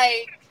was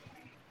like.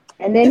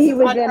 And then he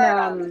was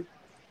in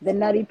The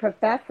Nutty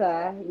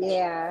Professor.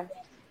 Yeah.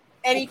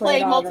 And he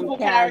played multiple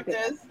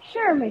characters.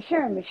 Sherman.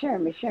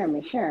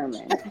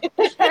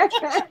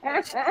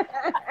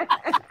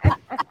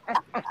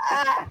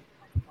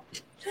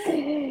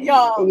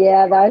 Yo.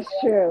 Yeah, that's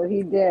true.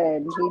 He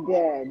did.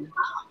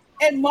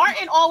 And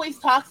Martin always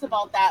talks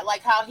about that,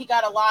 like how he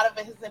got a lot of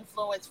his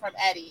influence from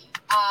Eddie.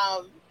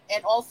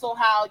 And also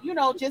how,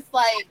 just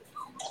like,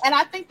 and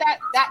I think that,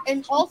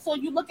 and also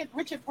you look at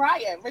Richard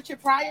Pryor.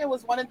 Richard Pryor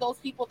was one of those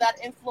people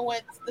that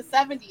influenced the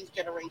 70s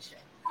generation.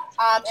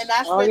 And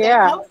that's where they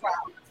come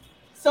from.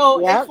 So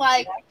it's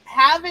like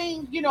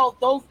having,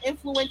 those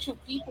influential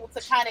people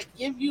to kind of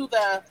give you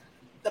the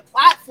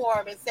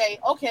platform and say,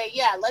 okay,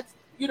 yeah, let's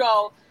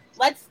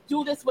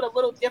do this with a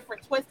little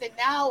different twist. And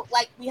now,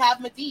 like, we have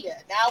Medea.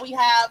 Now we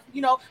have,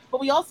 but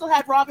we also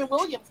had Robin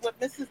Williams with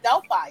Mrs.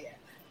 Doubtfire.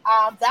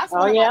 That's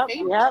one of my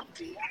favorite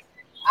movies.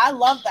 I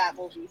love that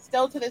movie.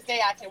 Still to this day,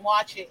 I can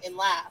watch it and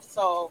laugh.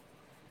 So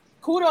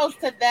kudos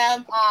to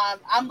them.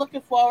 I'm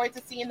looking forward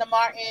to seeing the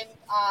Martin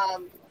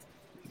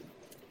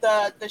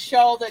the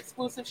show, the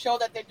exclusive show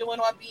that they're doing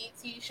on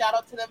BET. Shout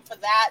out to them for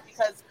that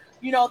because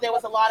there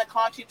was a lot of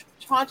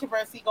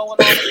controversy going on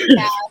with the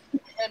cast,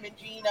 him and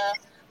Gina,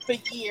 for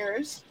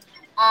years.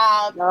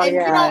 Oh And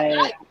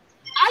yeah.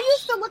 I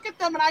used to look at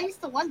them and I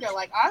used to wonder,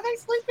 like, are they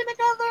sleeping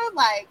together?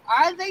 Like,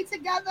 are they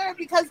together?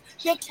 Because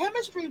their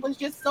chemistry was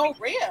just so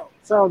real.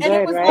 So And good,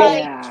 it was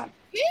right? like,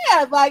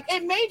 yeah, like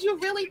it made you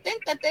really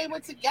think that they were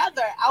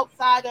together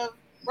outside of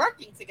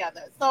working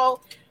together.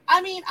 So,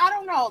 I mean, I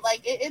don't know.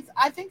 Like,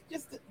 I think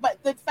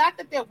but the fact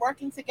that they're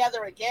working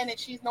together again and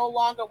she's no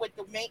longer with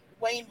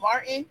Wayne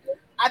Martin,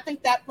 I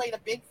think that played a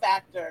big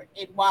factor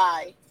in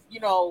why,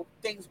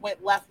 things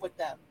went left with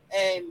them.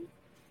 And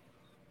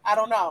I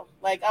don't know.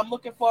 Like, I'm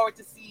looking forward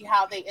to see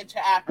how they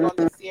interact on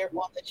the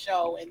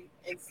show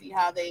and see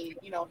how they,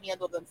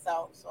 handle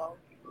themselves. So,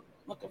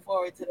 looking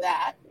forward to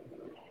that.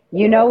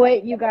 You know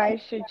what you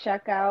guys should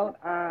check out?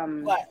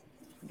 What?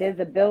 There's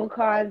a Bill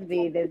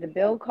Cosby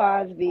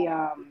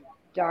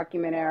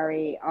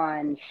documentary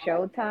on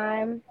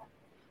Showtime,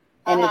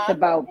 and it's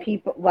about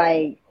people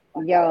like,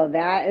 yo,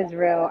 that is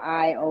real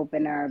eye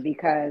opener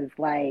because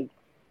like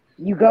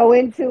you go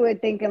into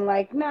it thinking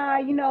like,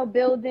 nah,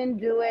 Bill didn't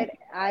do it.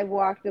 I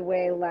walked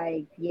away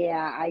like,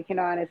 yeah, I can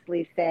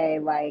honestly say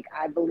like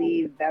I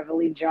believe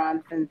Beverly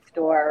Johnson's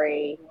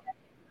story.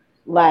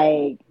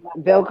 Like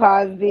Bill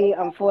Cosby,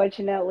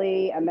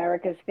 unfortunately,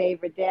 America's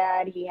favorite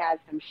dad, he had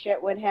some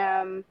shit with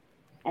him.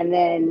 And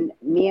then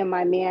me and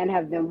my man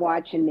have been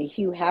watching the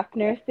Hugh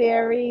Hefner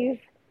series.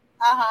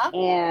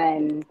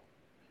 And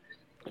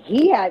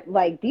he had,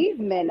 like, these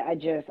men are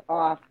just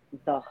off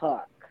the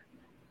hook.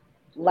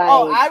 Like,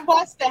 I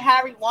watched the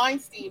Harry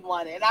Weinstein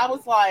one, and I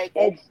was like,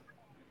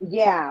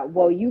 yeah,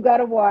 well, you got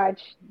to watch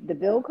the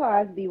Bill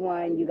Cosby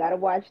one. You got to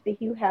watch the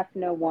Hugh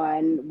Hefner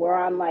one. We're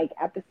on like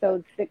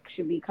episode 6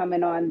 should be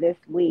coming on this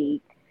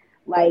week.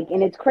 Like,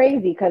 and it's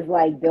crazy because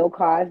like Bill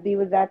Cosby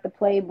was at the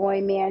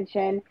Playboy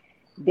Mansion.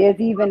 There's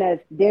even a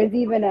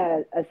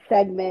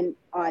segment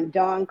on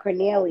Don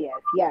Cornelius.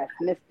 Yes,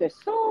 Mr.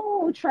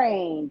 Soul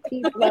Train,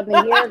 peace, love,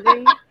 and hair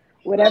grease,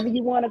 whatever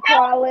you want to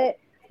call it.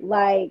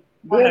 Like,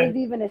 there was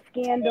even a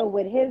scandal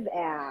with his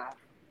ass,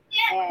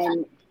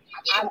 and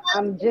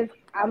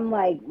I'm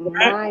like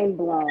mind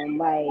blown.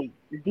 Like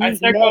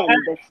these men,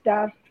 the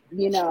stuff,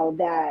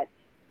 that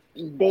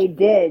they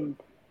did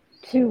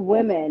to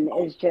women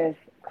is just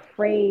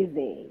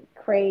crazy.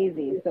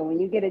 So when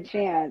you get a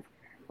chance,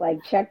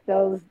 like check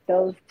those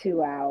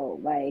two out.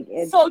 Like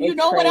it's so it's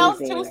what else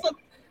crazy. too? So,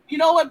 you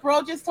know what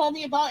bro just told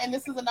me about, and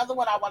this is another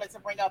one I wanted to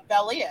bring up,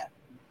 Bel-Air.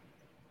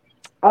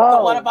 Oh,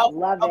 the one about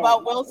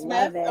Will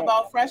Smith,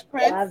 about Fresh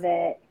Prince. Love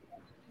it.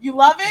 You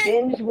love it?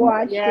 Binge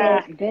watched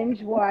it.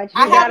 Binge watched it.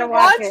 I haven't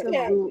watched it.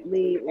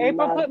 Absolutely.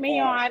 April put me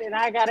on, and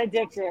I got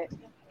addicted.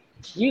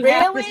 You really?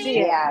 have to see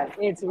it. Yes.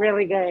 It's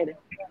really good.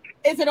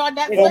 Is it on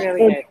Netflix? It's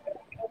really good.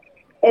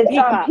 It's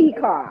Peacock. on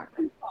Peacock.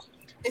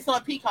 It's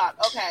on Peacock.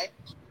 Okay.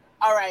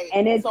 All right.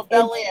 And it's so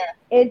Bel-Air.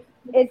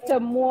 It's a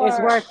more. It's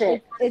worth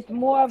it. It's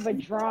more of a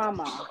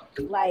drama.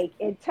 Like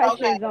it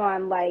touches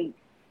on like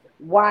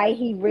why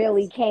he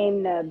really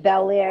came to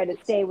Bel-Air to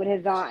stay with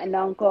his aunt and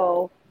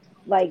uncle.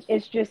 Like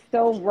it's just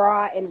so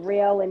raw and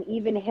real. And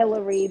even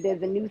Hillary,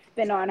 there's a new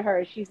spin on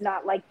her. She's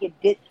not like your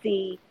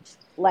ditzy,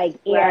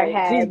 like airhead.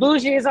 Right. She's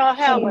bougie as all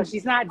hell, but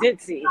she's not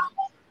ditzy.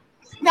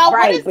 Now,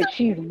 right, but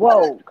she's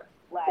woke.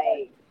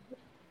 Like,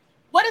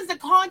 what is the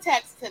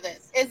context to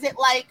this? Is it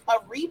like a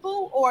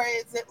reboot or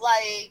is it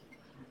like?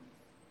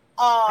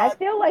 I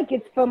feel like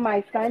it's for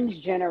my son's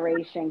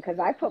generation because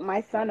I put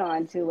my son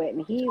onto it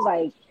and he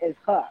like is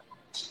hooked.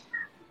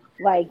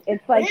 Like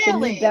it's like the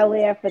new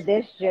Bel-Air for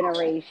this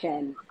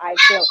generation. I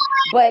feel,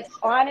 but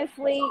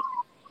honestly,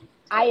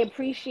 I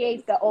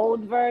appreciate the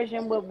old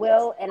version with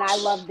Will, and I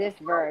love this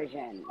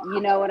version. You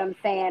know what I'm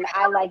saying?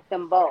 I like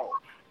them both.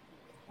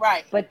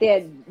 Right. But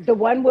the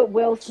one with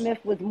Will Smith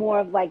was more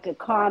of like a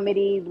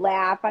comedy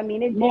laugh. I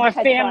mean, it more did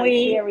touch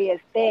family on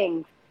serious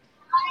things.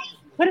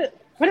 Put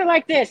it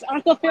like this: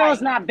 Uncle Phil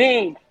is not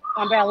big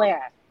on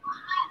Bel-Air.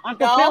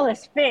 Uncle Phil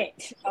is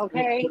fit.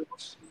 Okay.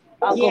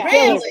 Uncle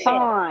Phil is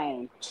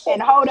fine.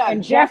 And hold up,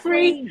 and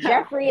Jeffrey ain't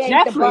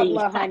the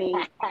butler, honey.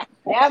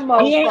 That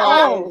motherfucker. He ain't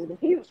old.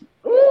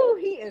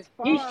 He is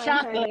fine. He's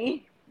chocolate.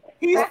 Honey.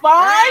 He's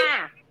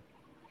fine.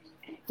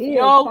 He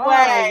is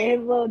fine. His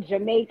little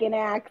Jamaican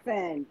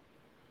accent.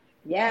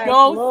 Yes,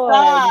 Lord.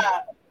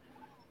 Stop.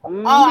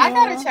 Mm-hmm. Oh, I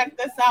gotta check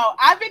this out.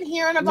 I've been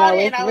hearing about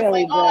it, and I was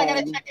really like, I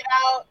gotta check it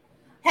out.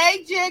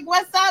 Hey, Jig,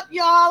 what's up,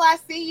 y'all? I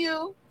see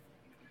you.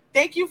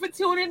 Thank you for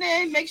tuning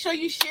in. Make sure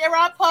you share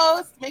our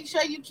posts. Make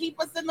sure you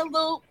keep us in the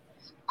loop.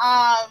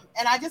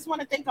 And I just want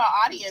to thank our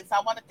audience.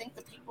 I want to thank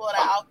the people that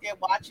are out there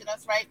watching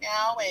us right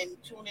now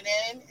and tuning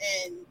in.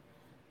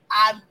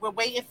 And we're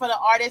waiting for the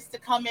artist to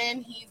come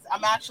in.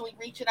 I'm actually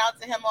reaching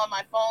out to him on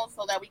my phone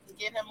so that we can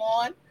get him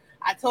on.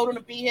 I told him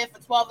to be here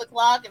for 12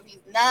 o'clock. If he's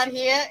not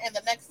here in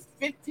the next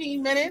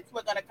 15 minutes,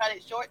 we're going to cut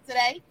it short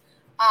today.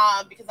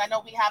 Because I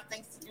know we have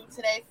things to do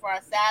today for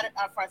our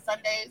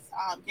Sundays,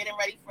 getting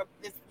ready for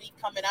this week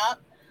coming up.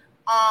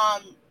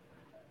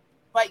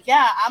 But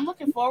yeah, I'm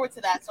looking forward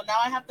to that. So now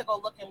I have to go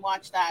look and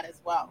watch that as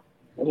well.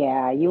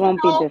 Yeah, you You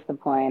won't be know,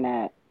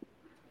 disappointed.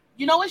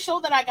 you know a show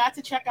that I got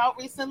to check out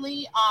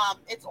recently?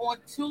 It's on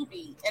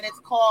Tubi and it's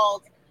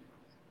called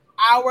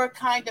Our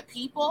Kind of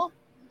People.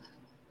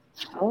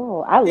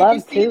 Oh, I Did you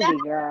love see that?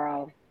 Tubi,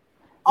 girl.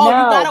 Oh,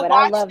 you No, gotta but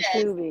I watch love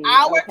this. Tubi.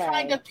 Our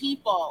Kind Okay. of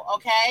People,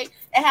 okay?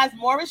 It has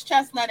Morris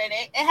Chestnut in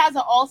it. It has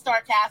an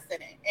all-star cast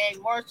in it.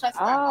 And Morris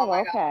Chestnut, oh Oh,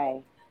 my God.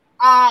 okay.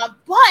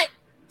 But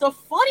the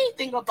funny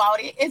thing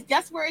about it is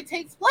guess where it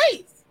takes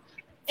place?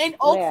 In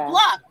Oaks Where?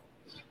 Bluff,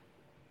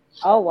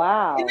 Oh,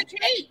 in the wow.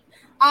 Cape.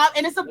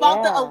 And it's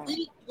about the Yeah.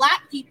 elite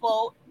black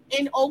people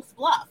in Oaks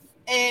Bluff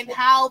and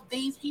how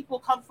these people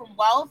come from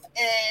wealth.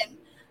 And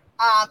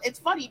it's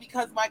funny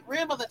because my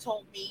grandmother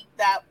told me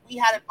that we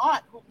had an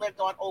aunt who lived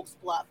on Oaks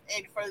Bluff,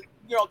 and for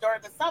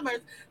during the summers,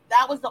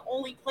 that was the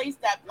only place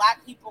that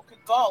black people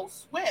could go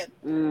swim.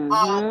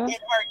 Mm-hmm. In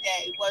her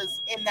day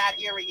was in that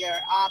area.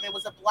 It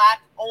was a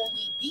black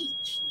only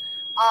beach.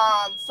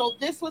 So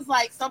this was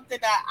like something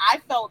that I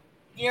felt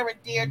near and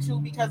dear to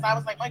because I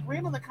was like, my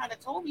grandmother kind of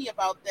told me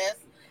about this,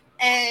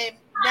 and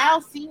now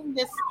seeing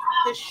this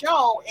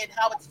show and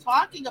how it's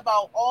talking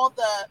about all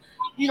the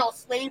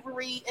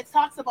slavery, it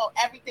talks about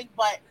everything.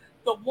 But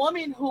the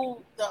woman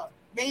who the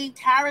main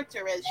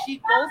character is, she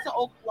goes to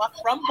Oak Bluff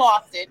from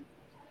Boston.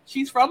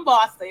 She's from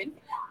Boston.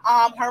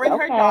 Her and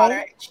her Okay.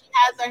 daughter. She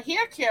has a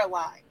hair care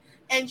line,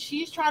 and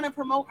she's trying to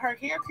promote her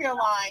hair care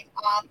line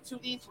to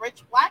these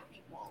rich black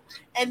people,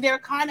 and they're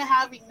kind of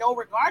having no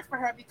regard for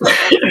her because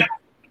she's not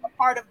a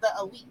part of the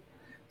elite.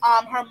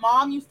 Her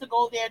mom used to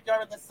go there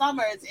during the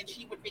summers, and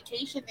she would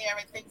vacation there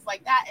and things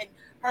like that. And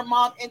her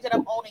mom ended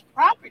up owning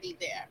property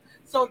there,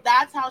 so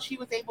that's how she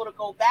was able to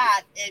go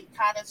back and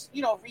kind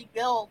of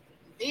rebuild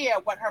there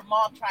what her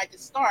mom tried to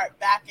start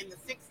back in the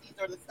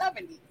 60s or the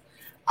 70s.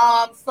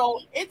 So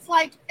it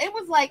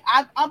was like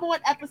I'm on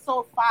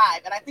episode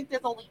 5, and I think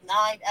there's only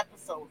 9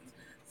 episodes.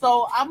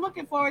 So I'm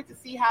looking forward to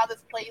see how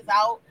this plays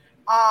out.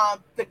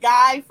 The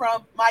guy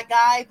from my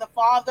guy, the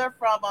father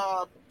from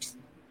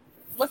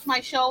what's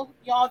my show?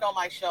 Y'all know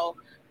my show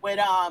with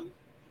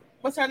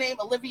what's her name?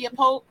 Olivia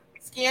Pope,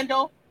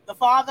 Scandal. The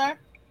father.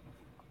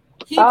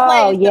 He Oh,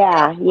 plays the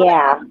yeah,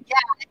 yeah. yeah,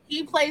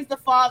 he plays the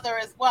father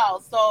as well.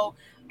 So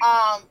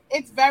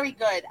it's very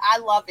good. I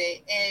love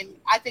it, and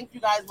I think you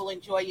guys will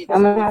enjoy it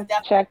I'm too. gonna It's have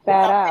to check definitely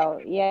that something,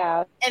 out.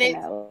 Yeah, and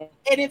definitely.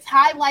 it's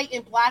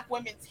highlighting black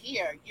women's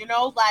hair,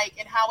 like,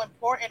 and how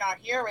important our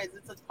hair is.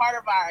 It's a part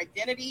of our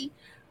identity,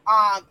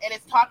 and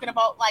it's talking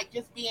about like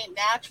just being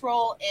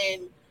natural,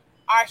 and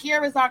our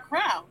hair is our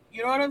crown.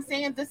 You know what I'm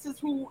saying? This is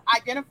who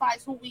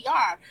identifies who we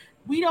are.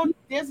 We don't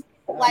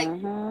like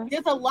Mm-hmm.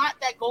 there's a lot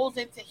that goes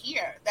into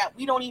hair that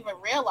we don't even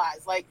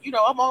realize. Like,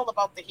 I'm all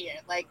about the hair.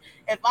 Like,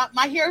 if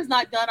my hair is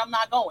not done, I'm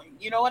not going.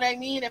 You know what I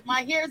mean? If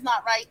my hair is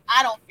not right,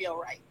 I don't feel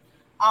right.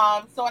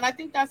 So, and I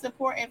think that's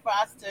important for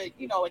us to,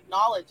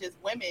 acknowledge as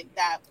women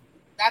that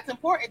that's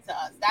important to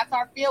us. That's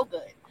our feel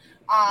good.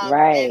 And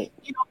Right.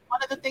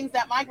 one of the things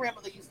that my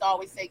grandmother used to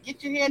always say: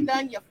 "Get your hair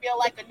done, you feel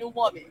like a new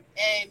woman,"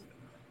 and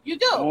you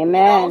do.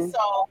 Amen.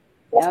 So,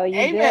 No, you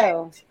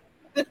amen.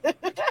 do.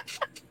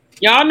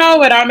 Y'all know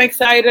what I'm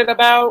excited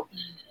about?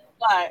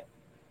 But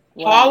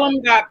What?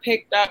 Harlem got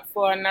picked up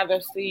for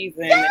another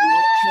season, and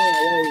I can't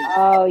yeah, wait.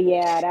 Oh,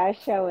 yeah,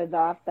 that show is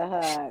off the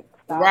hook.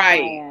 Stop Right.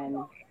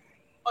 playing.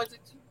 was it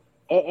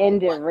It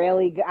ended what?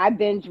 really good. I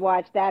binge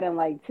watched that in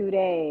like 2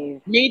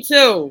 days. Me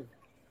too.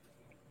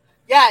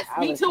 Yes,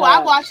 I me was too. I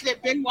hooked. watched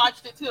it, Ben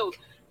watched it too.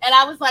 And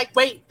I was like,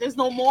 wait, there's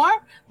no more?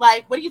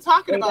 Like, what are you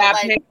talking They about? got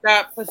Like, picked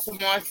up for some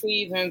more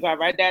seasons. I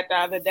read that the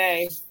other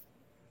day.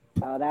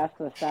 Oh, that's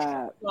what's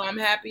up. So I'm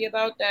happy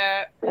about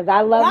that. Because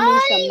I love me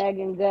some right?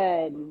 Megan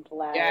Good.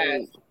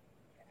 Yes.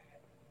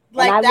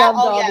 And I Like that. loved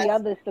Oh, all the yes.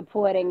 other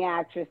supporting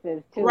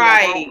actresses too.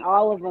 Right.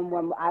 All of them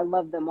were, I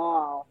loved them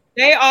all.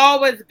 They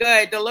always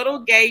good. The little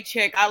gay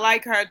chick, I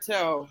like her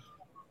too.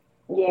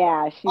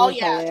 Yeah, she Oh, was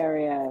yeah.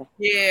 hilarious.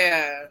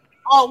 Yeah.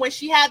 Oh, when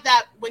she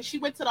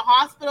went to the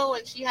hospital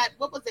and she had,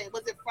 what was it?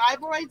 Was it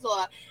fibroids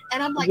or,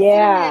 and I'm like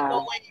sitting there Yeah,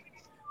 going,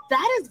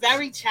 that is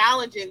very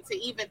challenging to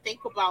even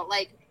think about,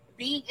 like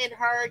being in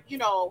her,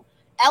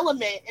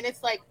 element. And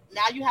it's like,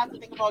 now you have to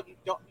think about, you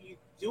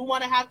do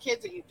want to have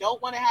kids or you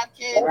don't want to have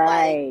kids. Like,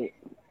 right.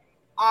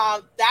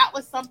 that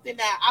was something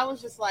that I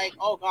was just like,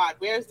 oh God,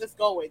 where's this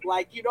going?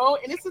 Like,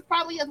 and this is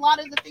probably a lot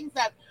of the things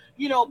that,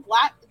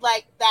 black,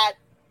 like that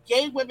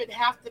gay women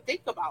have to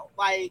think about.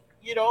 Like,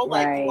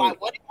 like, do I Right.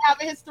 want to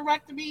have a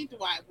hysterectomy? Do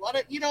I want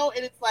to,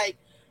 and it's like,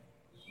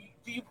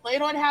 do you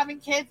plan on having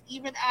kids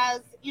even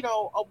as,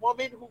 a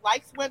woman who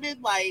likes women?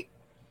 Like,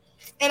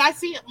 and I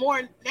see it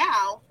more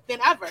now than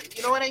ever.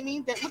 You know what I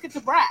mean? That look at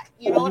the brat.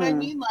 You know what I Hmm.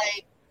 mean?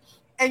 Like,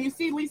 and you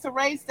see, Lisa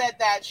Ray said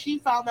that she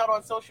found out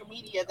on social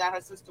media that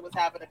her sister was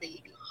having a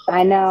baby.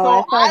 I know. I So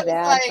felt I was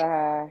bad for like,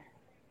 her.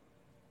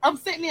 I'm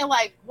sitting there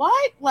like,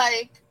 what?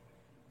 Like,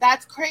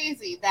 that's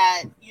crazy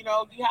that, you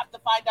have to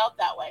find out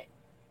that way.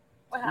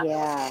 What happened?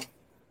 Yeah.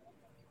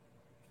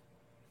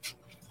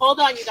 Hold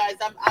on, you guys.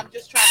 I'm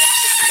just trying to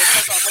fix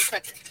this. Hold on, 1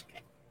 second.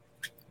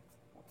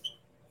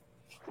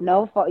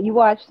 Snowfall. You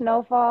watch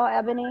Snowfall,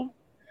 Ebony?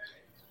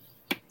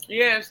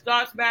 Yeah, it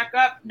starts back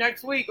up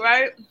next week,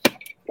 right?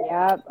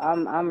 Yep,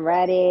 I'm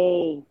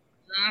ready.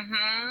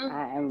 Mm-hmm.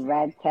 I am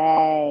ready.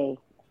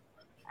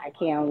 I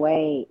can't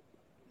wait.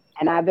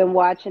 And I've been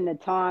watching the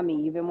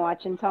Tommy. You've been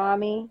watching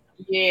Tommy?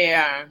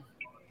 Yeah.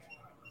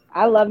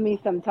 I love me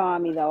some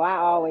Tommy though. I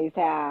always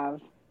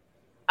have.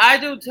 I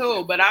do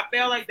too, but I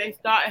feel like they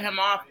started him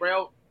off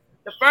real.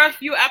 The first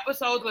few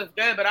episodes was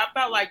good, but I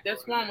felt like this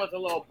one was a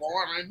little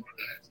boring.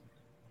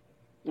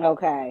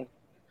 Okay.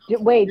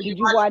 Wait, Did you did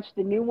you watch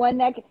the new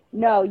one?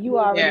 No, you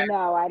watch? already Yeah.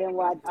 know. I didn't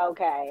watch.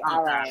 Okay,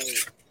 all right.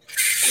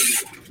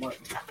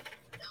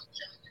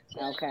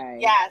 Okay.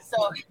 Yeah.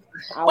 So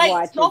I'll wait,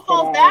 watch it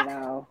Snowfall's today back.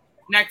 though.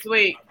 Next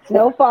week.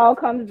 Snowfall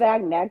comes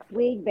back next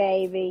week,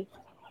 baby.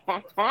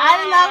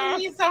 I love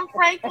me some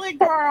Franklin,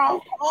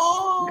 girl.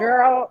 Oh,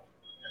 Girl,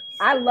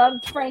 I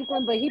loved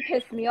Franklin, but he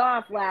pissed me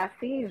off last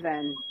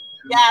season.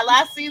 yeah.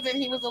 Last season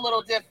he was a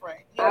little different.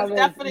 He was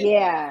definitely.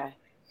 Yeah.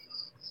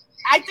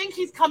 I think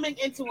he's coming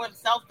into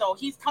himself though.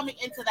 He's coming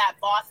into that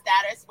boss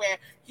status where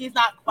he's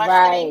not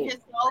questioning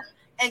himself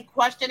and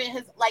questioning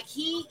his like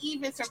he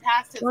even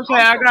surpassed his Okay,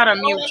 I uncle, gotta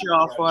you know? mute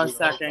y'all for a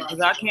second because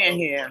I can't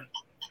hear.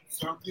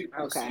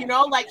 Okay. You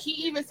know, like he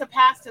even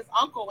surpassed his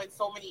uncle in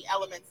so many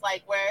elements,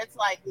 like where it's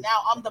like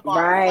now I'm the boss.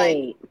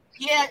 Right. Like,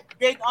 yeah,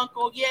 big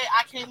uncle, yeah,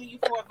 I came to you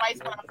for advice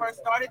when I first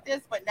started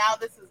this, but now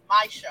this is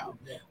my show.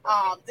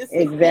 This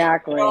is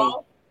Exactly. me, you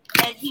know?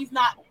 And he's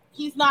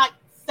not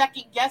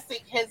second guessing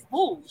his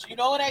moves. You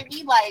know what I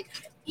mean? Like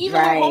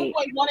even when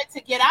homeboy wanted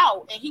to get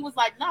out and he was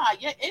like, nah,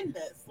 you're in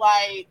this.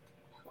 Like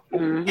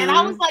and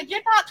I was like,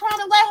 you're not trying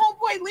to let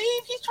homeboy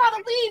leave. He's trying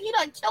to leave. He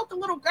done killed the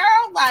little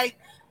girl. Like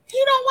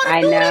he don't want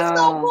to do this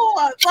no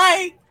more.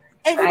 Like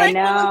and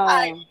Franklin was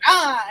like,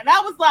 and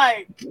I was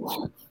like,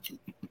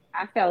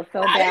 I felt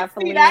so bad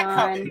for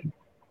Leon.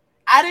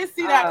 I didn't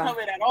see that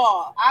coming at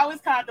all. I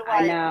was kind of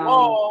like,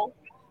 whoa.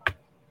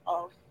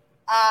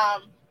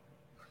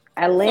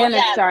 Atlanta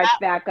starts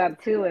back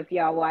up too. If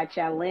y'all watch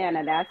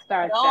Atlanta, that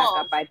starts back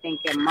up, I think,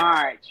 in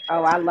March.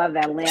 Oh, I love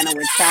Atlanta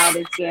with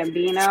Childish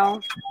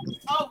Gambino.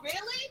 Oh,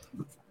 really?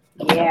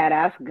 Yeah,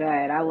 that's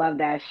good. I love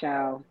that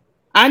show.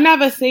 I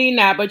never seen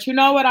that, but you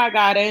know what I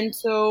got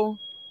into?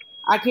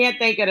 I can't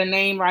think of the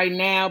name right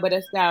now, but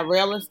it's that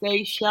real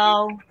estate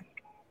show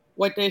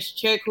with this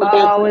chick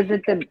who is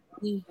it the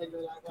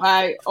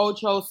like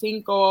Ocho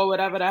Cinco or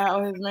whatever the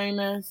hell his name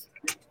is?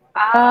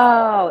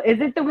 Oh,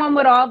 is it the one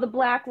with all the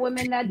black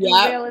women that do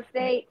real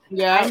estate?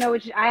 Yeah. I know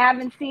I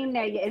haven't seen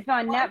that yet. It's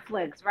on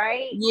Netflix,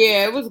 right?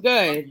 Yeah, it was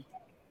good.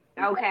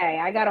 Okay,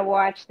 I gotta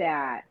watch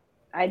that.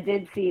 I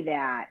did see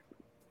that.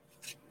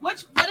 What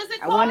is it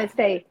called? I want to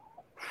say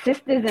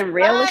Sisters in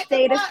Real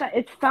Estate.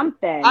 It's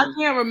something. I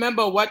can't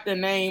remember what the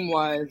name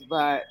was,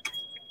 but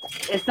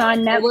it's on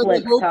Netflix. It was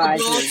a group of black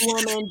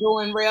women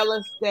doing real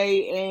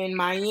estate in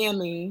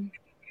Miami,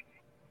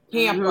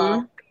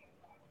 Tampa.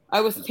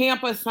 It was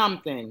Tampa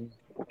something.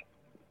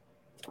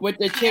 With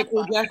the chick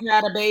who just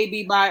had a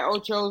baby by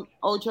Ocho.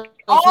 Oh Cinco.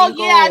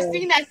 Yeah, I've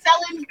seen that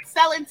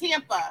selling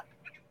Tampa.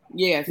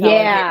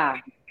 Yeah.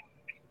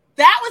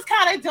 That was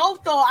kind of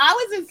dope, though. I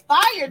was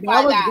inspired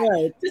by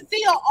that. To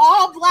see an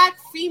all-black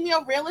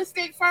female real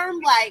estate firm,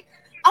 like,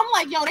 I'm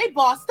like, yo, they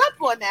bossed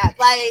up on that.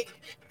 Like,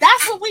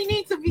 that's what we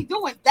need to be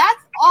doing.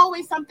 That's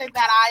always something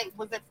that I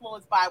was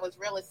influenced by was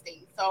real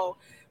estate. So,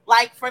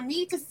 like, for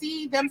me to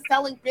see them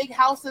selling big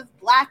houses,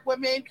 black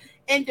women,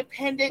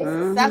 independent,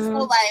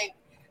 successful, like,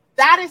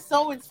 that is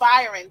so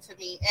inspiring to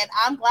me. And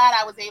I'm glad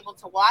I was able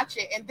to watch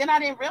it. And then I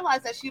didn't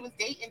realize that she was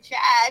dating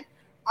Chad.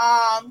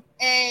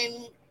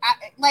 And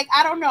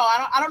I don't know.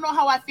 I don't know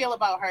how I feel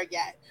about her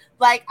yet.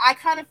 Like, I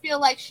kind of feel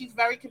like she's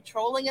very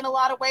controlling in a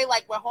lot of ways.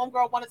 Like, when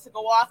homegirl wanted to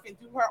go off and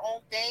do her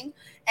own thing,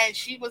 and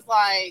she was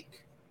like,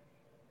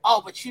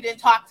 oh, but you didn't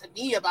talk to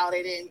me about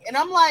it. And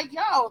I'm like,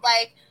 yo,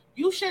 like,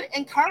 you should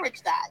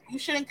encourage that. You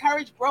should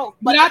encourage growth.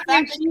 But I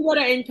think she would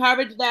have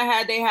encouraged that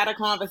had they had a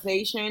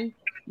conversation.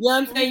 You know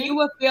what I'm saying? You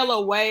would feel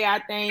a way, I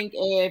think,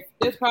 if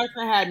this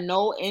person had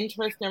no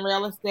interest in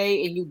real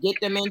estate and you get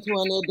them into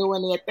it and they're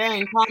doing their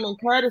thing, common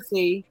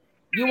courtesy,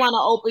 you want to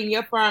open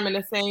your firm in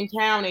the same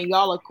town and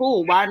y'all are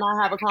cool. Why not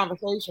have a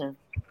conversation?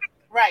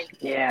 Right.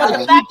 Yeah. But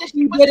the fact that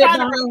she was trying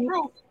to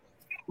recruit.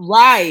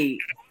 Right.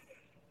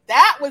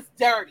 That was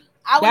dirty.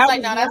 I was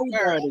like, no, that's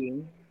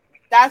dirty.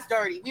 That's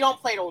dirty. We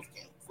don't play those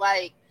games.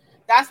 Like,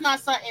 that's not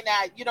something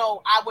that, you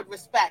know, I would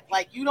respect.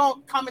 Like, you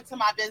don't come into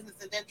my business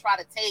and then try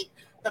to take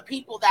the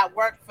people that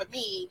work for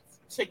me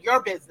to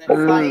your business.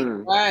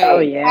 Like, oh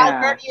yeah,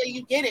 how dirty are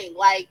you getting?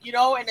 Like, you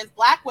know, and as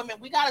black women,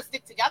 we got to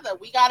stick together.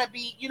 We got to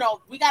be, you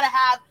know, we got to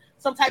have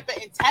some type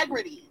of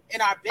integrity in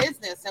our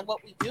business and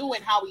what we do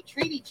and how we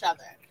treat each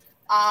other.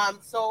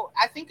 So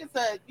I think it's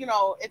a, you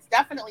know, it's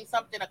definitely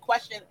something, a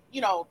question,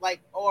 you know, like,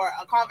 or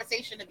a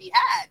conversation to be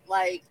had.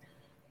 Like,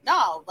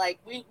 no, like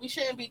we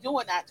shouldn't be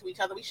doing that to each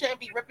other. We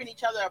shouldn't be ripping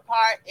each other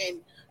apart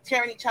and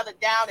tearing each other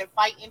down and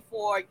fighting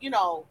for, you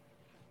know,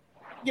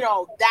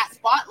 that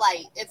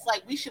spotlight. It's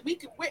like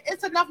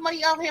it's enough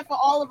money out here for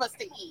all of us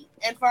to eat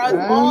and for us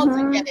all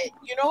to get it.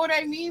 You know what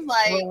I mean?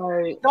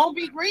 Like, don't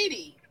be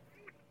greedy.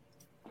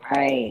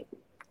 Right.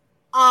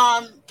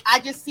 I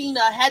just seen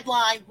a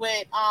headline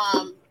with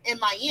in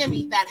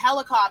Miami, that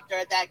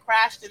helicopter that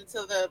crashed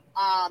into the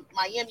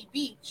Miami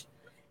beach,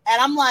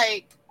 and I'm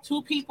like,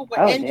 2 people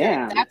were injured.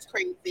 Damn. That's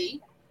crazy.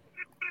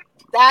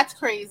 That's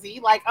crazy.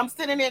 Like, I'm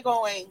sitting there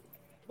going,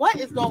 what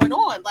is going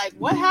on? Like,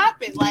 what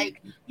happened?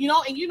 Like,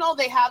 and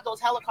they have those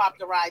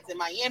helicopter rides in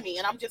Miami,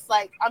 and I'm just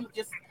like,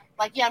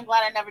 yeah, I'm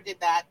glad I never did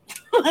that.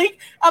 Like,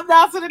 I'm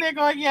now sitting there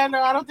going, yeah,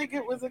 no, I don't think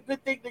it was a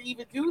good thing to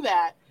even do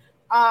that.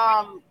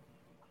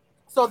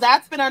 So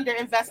that's been under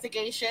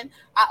investigation.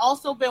 I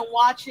also been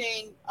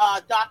watching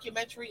a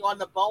documentary on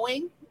the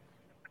Boeing,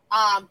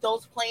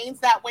 those planes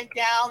that went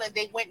down, and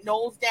they went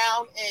nose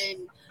down,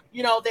 and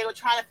they were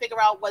trying to figure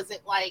out, was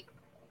it like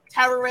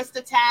terrorist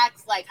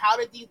attacks? Like, how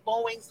did these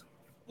Boeings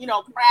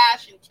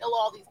crash and kill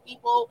all these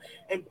people?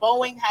 And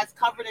Boeing has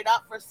covered it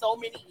up for so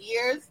many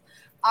years.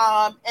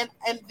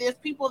 And there's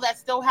people that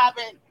still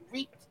haven't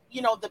reaped,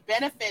 the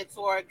benefits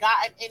or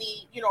gotten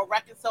any,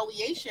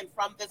 reconciliation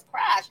from this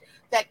crash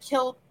that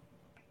killed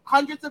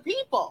hundreds of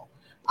people.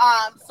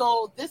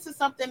 So this is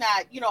something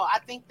that, I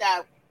think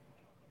that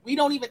we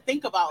don't even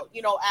think about,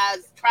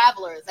 as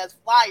travelers, as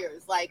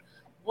flyers. Like,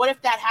 what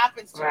if that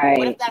happens to you?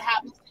 What if that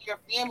happens to your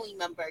family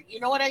member? You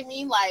know what I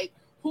mean? Like,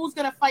 who's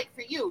going to fight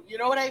for you? You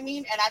know what I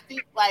mean? And I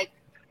think, like,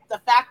 the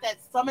fact that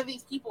some of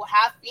these people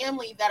have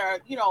family that are,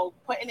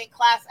 putting in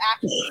class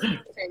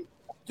actions and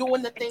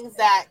doing the things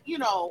that,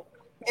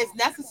 is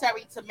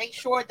necessary to make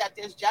sure that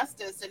there's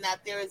justice and that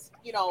there's,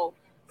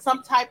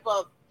 some type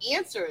of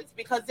answers,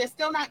 because they're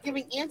still not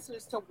giving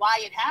answers to why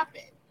it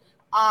happened.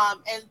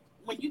 And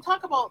when you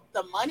talk about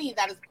the money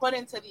that is put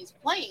into these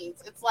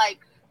planes, it's like,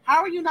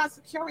 how are you not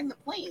securing the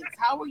planes?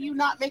 How are you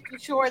not making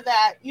sure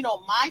that,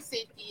 my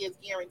safety is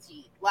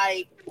guaranteed?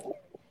 Like,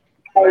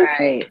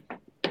 right.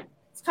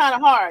 It's kind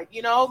of hard,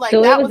 like,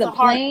 so that it was a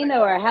plane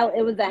hard or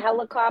it was a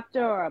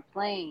helicopter or a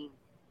plane?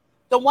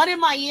 The one in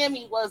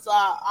Miami was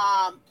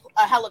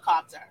a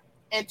helicopter,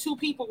 and 2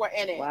 people were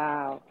in it.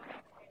 Wow.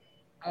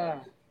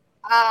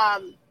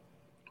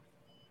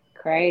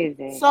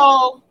 Crazy.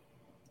 So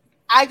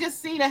I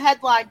just seen a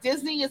headline.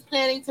 Disney is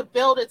planning to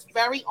build its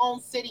very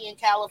own city in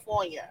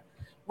California,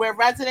 where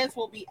residents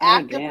will be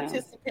active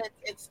participants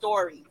in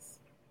stories.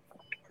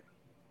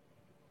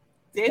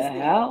 Disney. The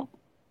hell?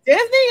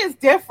 Disney is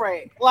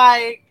different.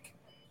 Like,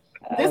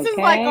 this is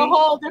like a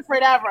whole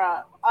different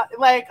era.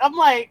 Like, I'm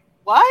like,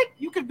 what?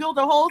 You can build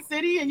a whole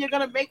city and you're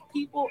going to make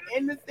people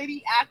in the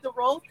city active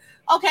roles?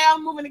 Okay,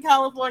 I'm moving to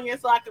California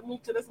so I can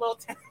move to this little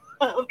town.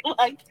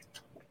 like,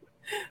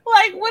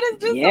 what is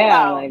this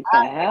about? Like,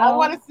 the hell? I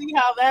want to see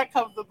how that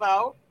comes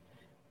about.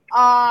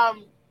 I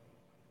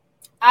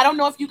don't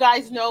know if you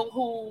guys know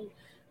who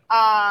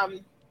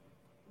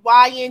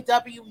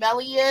YNW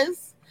Melly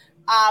is,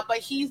 but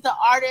he's the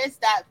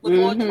artist that was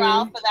on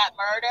trial for that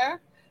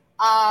murder.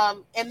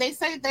 And they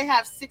say they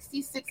have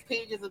 66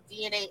 pages of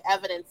DNA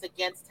evidence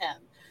against him.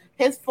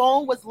 His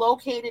phone was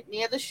located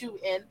near the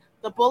shooting.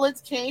 The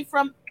bullets came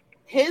from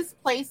his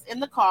place in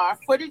the car.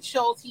 Footage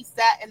shows he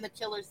sat in the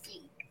killer's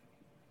seat.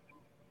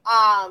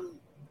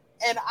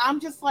 And I'm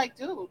just like,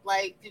 dude,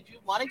 like, did you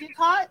want to get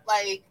caught?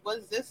 Like,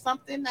 was this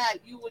something that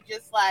you would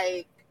just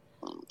like,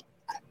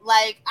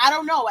 I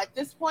don't know. At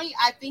this point,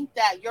 I think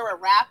that you're a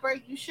rapper.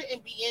 You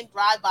shouldn't be in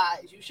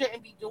drive-bys. You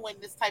shouldn't be doing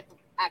this type of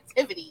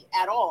activity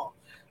at all.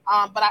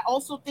 But I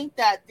also think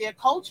that their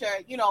culture,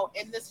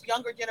 in this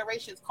younger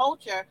generation's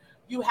culture,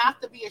 you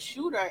have to be a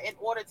shooter in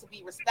order to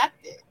be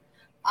respected.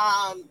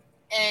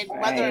 And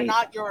whether or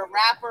not you're a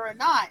rapper or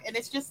not. And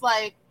it's just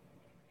like,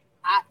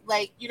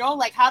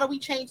 how do we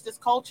change this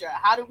culture?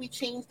 How do we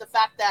change the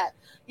fact that,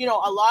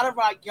 a lot of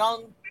our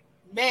young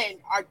men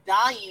are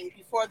dying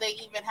before they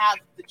even have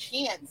the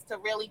chance to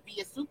really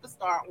be a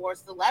superstar or a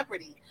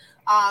celebrity?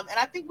 And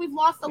I think we've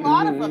lost a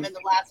lot of them in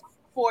the last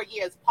 4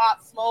 years.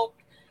 Pop Smoke,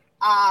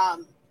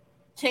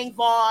 King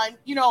Von,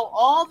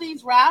 all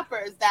these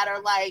rappers that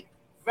are like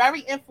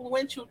very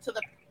influential to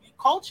the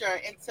culture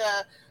and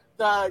to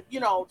the,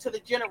 to the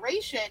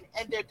generation,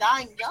 and they're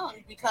dying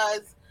young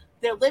because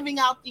they're living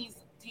out these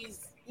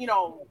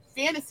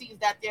fantasies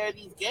that they're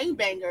these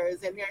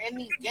gangbangers and they're in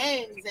these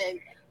gangs and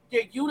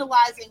they're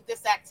utilizing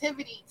this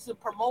activity to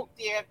promote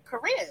their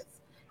careers.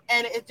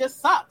 And it just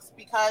sucks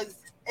because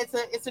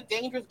it's a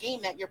dangerous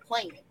game that you're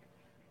playing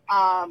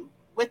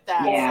with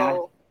that. Yeah.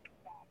 So,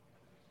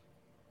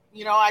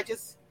 I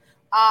just,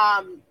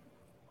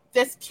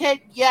 this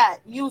kid,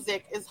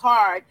 music is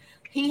hard.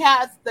 He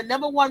has the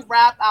 #1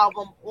 rap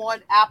album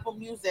on Apple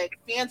Music.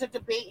 Fans are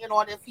debating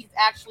on if he's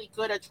actually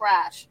good or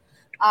trash.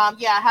 I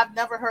have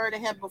never heard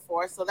of him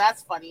before, so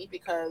that's funny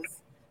because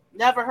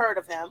never heard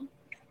of him.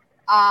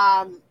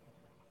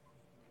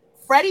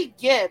 Freddie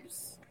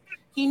Gibbs,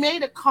 he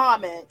made a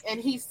comment and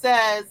he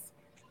says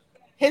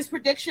his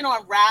prediction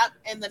on rap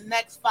in the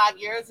next 5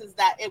 years is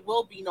that it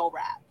will be no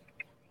rap.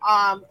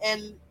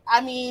 And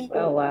I mean,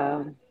 oh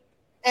wow,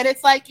 And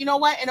it's like, you know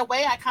what? In a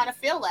way, I kind of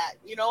feel that.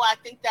 I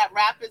think that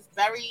rap is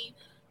very,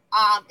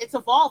 it's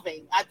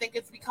evolving. I think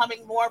it's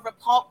becoming more of a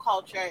pop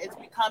culture. It's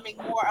becoming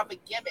more of a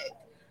gimmick.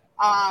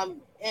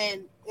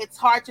 And it's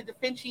hard to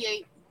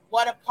differentiate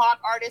what a pop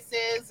artist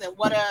is and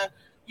what a,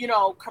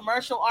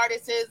 commercial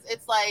artist is.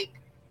 It's like,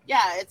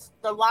 yeah, it's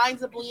the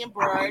lines are being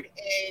blurred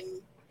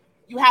and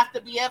you have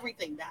to be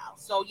everything now.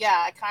 So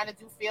yeah, I kind of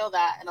do feel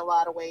that in a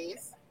lot of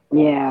ways.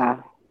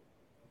 Yeah.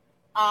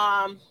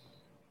 Um,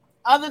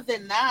 Other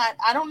than that,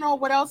 I don't know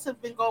what else has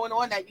been going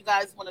on that you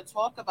guys want to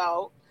talk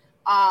about.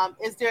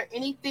 Is there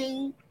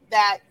anything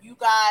that you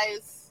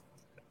guys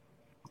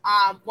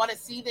want to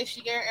see this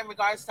year in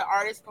regards to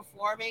artists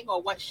performing,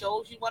 or what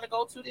shows you want to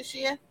go to this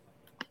year?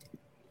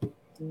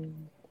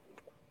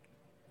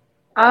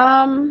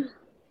 Um,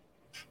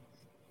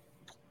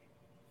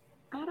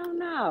 I don't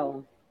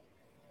know.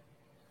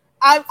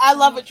 I Let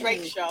love me a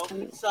Drake think. show,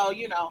 so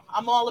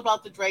I'm all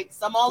about the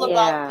Drakes. I'm all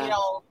about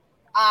Yeah.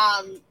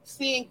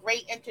 seeing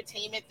great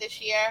entertainment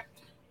this year.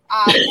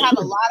 We have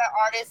a lot of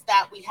artists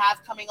that we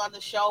have coming on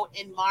the show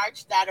in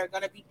March that are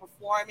going to be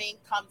performing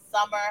come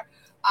summer.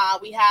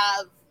 We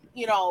have,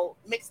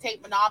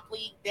 Mixtape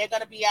Monopoly. They're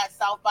going to be at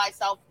South by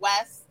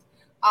Southwest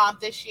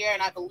this year,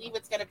 and I believe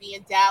it's going to be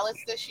in Dallas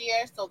this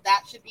year. So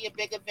that should be a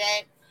big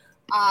event.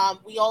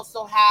 We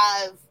also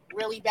have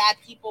Really Bad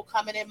People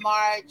coming in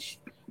March.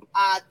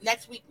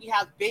 Next week we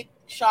have Big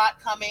Shot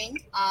coming.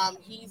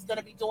 He's going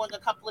to be doing a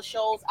couple of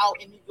shows out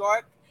in New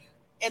York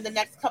in the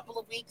next couple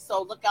of weeks.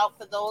 So look out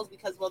for those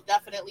because we'll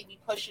definitely be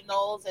pushing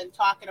those and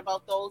talking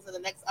about those in the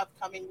next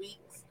upcoming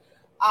weeks.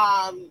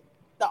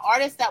 The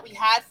artist that we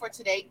had for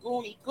today,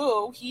 Goonie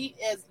Goo, he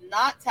is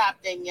not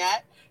tapped in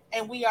yet.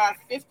 And we are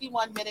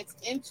 51 minutes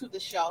into the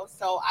show.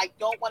 So I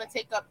don't want to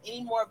take up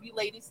any more of you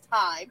ladies'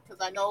 time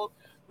because I know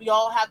we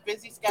all have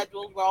busy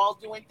schedules. We're all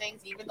doing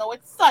things, even though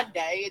it's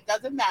Sunday. It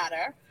doesn't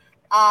matter.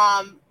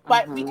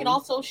 But we can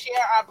also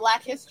share our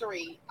Black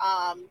history.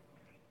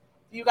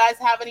 Do you guys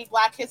have any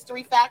Black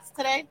history facts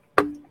today?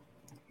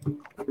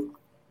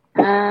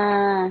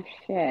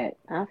 Shit.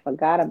 I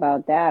forgot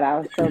about that. I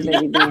was so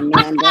busy being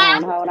man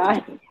down. Hold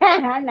on.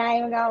 I'm not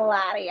even gonna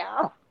lie to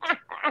y'all.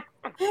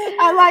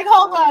 I'm like,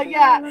 hold on,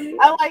 yeah.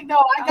 I'm like,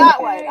 no, I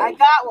got one. I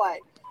got one.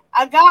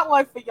 I got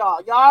one for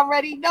y'all. Y'all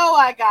already know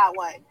I got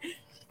one.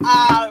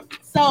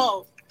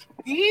 So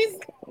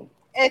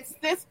it's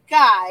this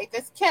guy,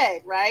 this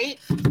kid, right?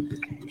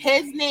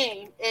 His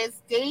name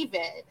is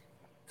David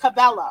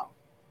Cabello.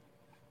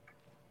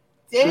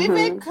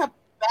 David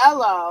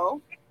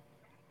Cabello,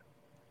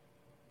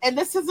 and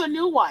this is a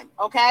new one,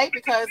 okay?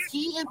 Because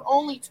he is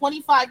only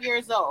 25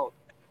 years old.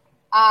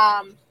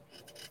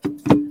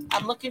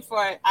 I'm looking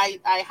for it. I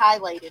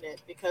highlighted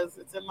it because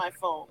it's in my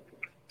phone.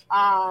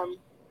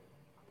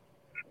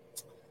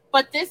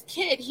 But this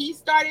kid, he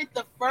started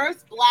the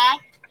first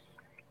Black,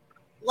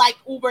 like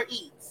Uber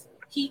Eats.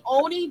 He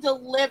only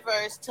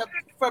delivers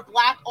for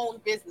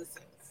Black-owned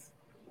businesses,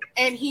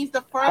 and he's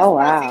the first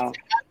person to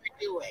ever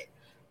do it.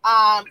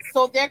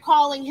 So they're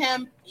calling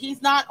him.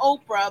 He's not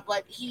Oprah,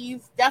 but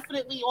he's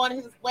definitely on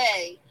his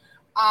way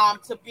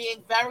to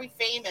being very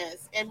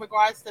famous in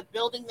regards to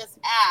building this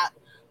app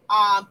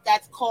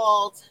that's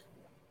called.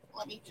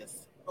 Let me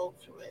just go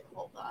through it.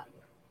 Hold on.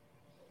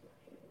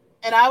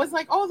 And I was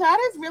like, oh, that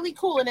is really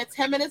cool. And it's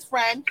him and his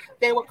friend.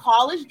 They were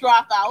college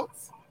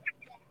dropouts.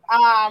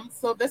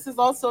 So this is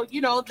also,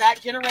 that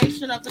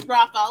generation of the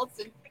dropouts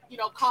and,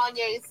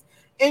 Kanye's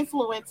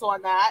influence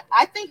on that.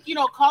 I think,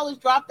 college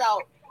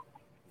dropout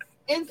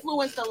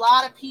influenced a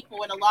lot of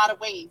people in a lot of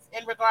ways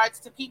in regards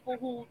to people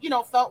who,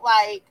 felt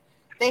like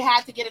they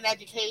had to get an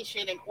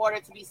education in order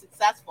to be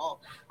successful.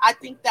 I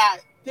think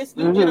that this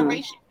new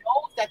generation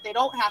knows that they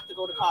don't have to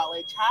go to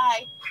college.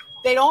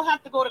 They don't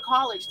have to go to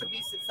college to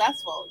be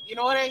successful. You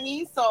know what I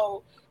mean?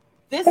 So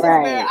this is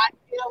where I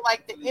feel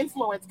like the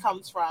influence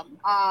comes from.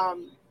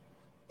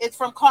 It's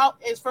from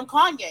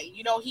Kanye.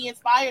 He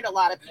inspired a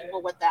lot of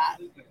people with that.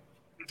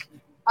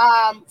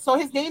 So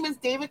his name is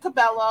David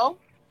Cabello.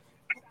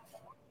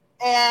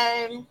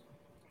 And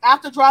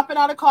after dropping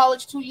out of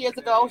college 2 years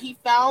ago, he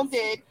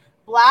founded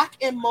Black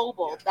and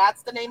Mobile.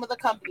 That's the name of the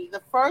company.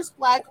 The first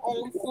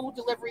Black-owned food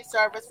delivery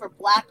service for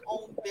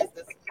Black-owned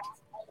businesses.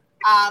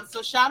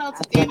 So shout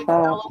out to David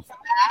Cabello for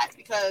that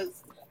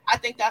because I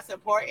think that's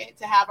important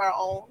to have our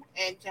own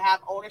and to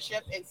have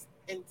ownership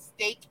and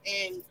stake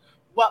in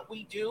what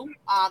we do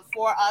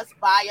for us,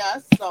 by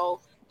us.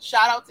 So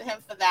shout out to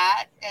him for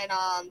that. And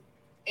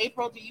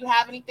April, do you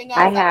have anything else?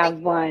 I have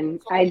one.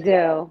 I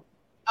do.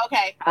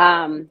 Okay.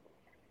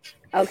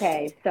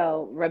 Okay,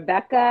 so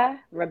Rebecca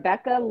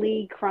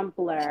Lee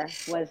Crumpler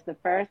was the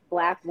first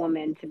Black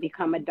woman to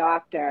become a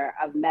doctor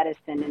of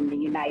medicine in the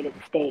United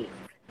States.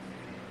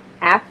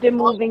 After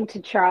moving to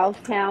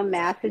Charlestown,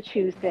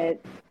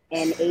 Massachusetts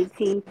in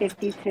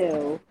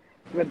 1852,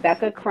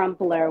 Rebecca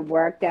Crumpler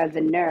worked as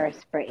a nurse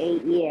for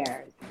 8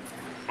 years.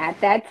 At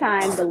that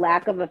time, the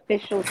lack of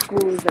official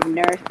schools of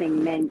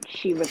nursing meant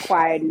she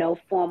required no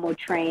formal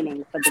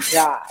training for the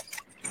job,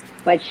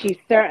 but she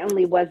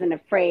certainly wasn't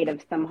afraid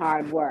of some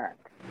hard work.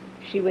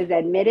 She was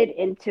admitted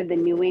into the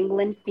New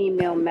England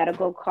Female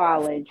Medical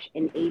College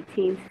in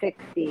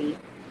 1860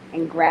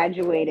 and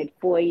graduated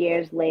 4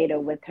 years later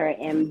with her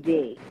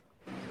MD.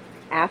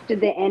 After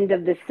the end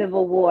of the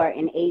Civil War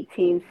in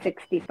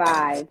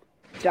 1865,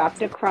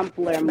 Dr.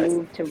 Crumpler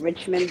moved to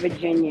Richmond,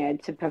 Virginia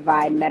to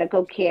provide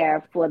medical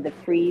care for the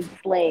freed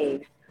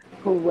slaves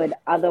who would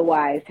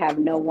otherwise have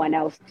no one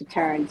else to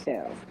turn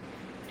to.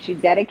 She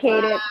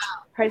dedicated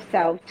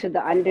herself to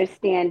the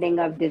understanding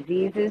of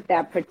diseases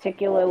that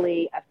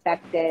particularly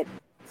affected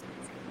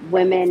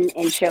women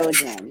and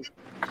children.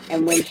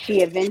 And when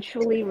she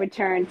eventually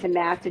returned to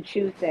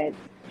Massachusetts,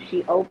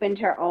 she opened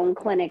her own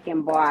clinic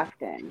in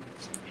Boston.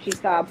 She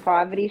saw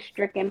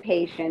poverty-stricken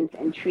patients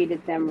and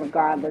treated them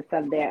regardless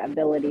of their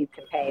ability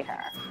to pay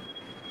her.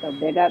 So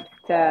big ups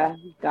to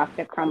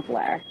Dr.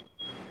 Crumpler.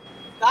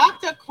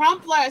 Dr.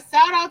 Crumpler,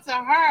 shout out to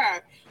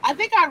her. I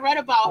think I read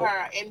about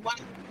her in one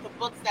of the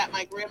books that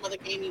my grandmother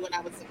gave me when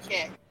I was a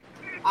kid.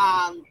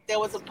 There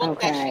was a book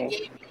that she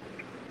gave me,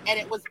 and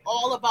it was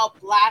all about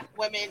Black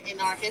women in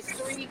our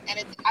history.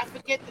 And I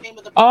forget the name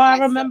of the book. Oh, I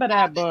remember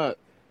that book.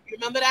 You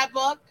remember that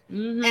book?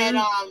 Mm-hmm. And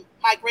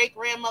my great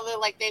grandmother,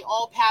 like, they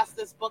all passed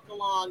this book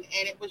along,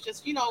 and it was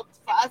just,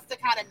 for us to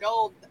kind of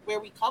know where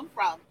we come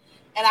from.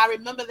 And I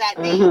remember that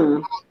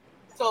name.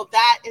 So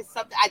that is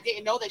something I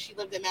didn't know that she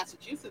lived in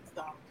Massachusetts,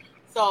 though.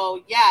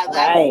 So yeah,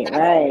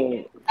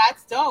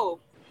 that's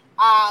dope.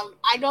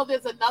 I know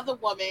there's another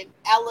woman,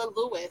 Ella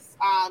Lewis,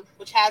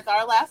 which has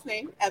our last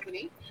name,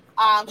 Ebony.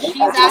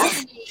 She's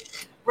actually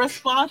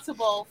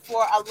responsible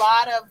for a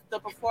lot of the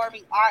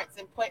performing arts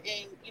and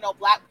putting,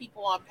 Black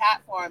people on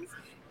platforms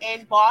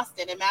in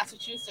Boston, in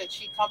Massachusetts.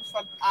 She comes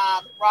from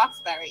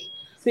Roxbury.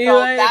 See you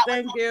later.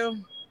 Thank you.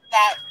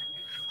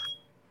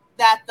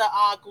 That the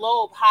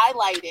Globe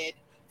highlighted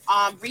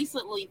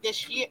recently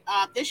this year.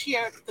 This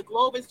year, the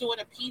Globe is doing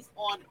a piece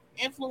on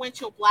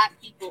influential Black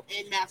people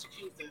in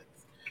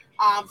Massachusetts.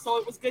 So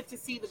it was good to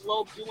see the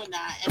Globe doing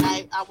that, and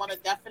I want to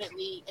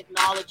definitely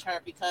acknowledge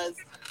her because,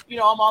 I'm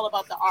all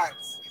about the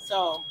arts.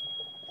 So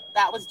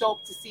that was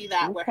dope to see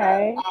that with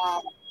her.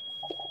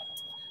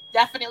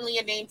 Definitely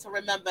a name to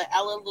remember,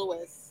 Ella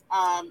Lewis,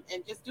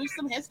 and just do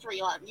some history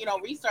on,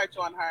 research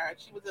on her.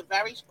 She was a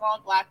very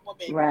strong Black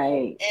woman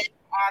in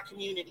our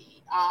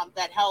community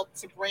that helped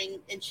to bring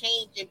and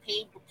change and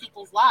pave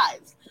people's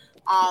lives.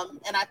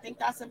 And I think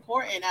that's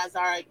important as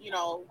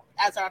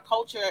our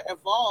culture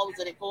evolves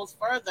and it goes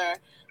further.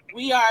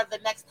 We are the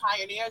next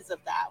pioneers of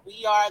that.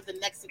 We are the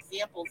next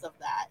examples of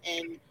that.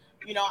 And,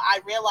 I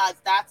realize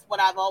that's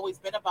what I've always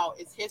been about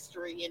is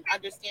history and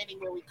understanding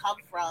where we come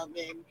from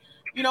and,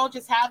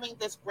 just having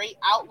this great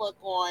outlook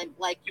on,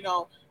 like,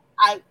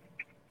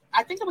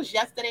 I think it was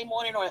yesterday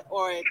morning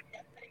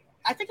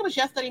I think it was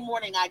yesterday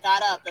morning I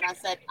got up and I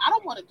said, I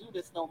don't want to do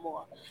this no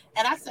more.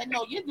 And I said,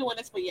 no, you're doing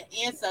this for your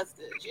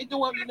ancestors. You're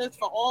doing this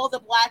for all the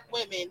Black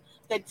women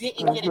that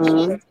didn't get a chance to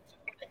do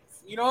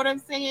this. You know what I'm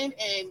saying?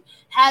 And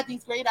had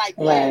these great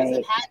ideas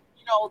and had,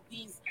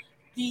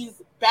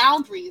 these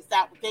boundaries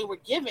that they were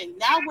given.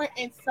 Now we're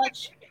in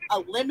such a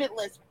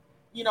limitless,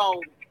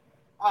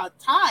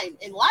 time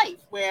in life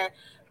where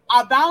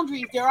our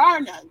boundaries, there are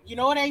none. You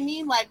know what I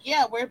mean? Like,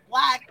 yeah, we're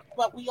Black,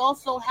 but we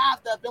also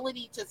have the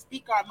ability to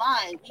speak our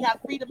mind. We have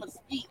freedom of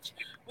speech.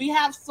 We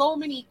have so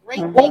many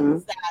great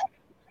things that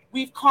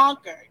we've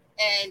conquered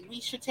and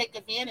we should take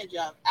advantage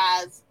of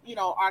as,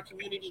 our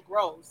community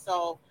grows.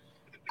 So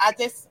I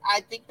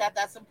think that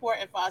that's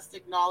important for us to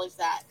acknowledge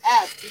that.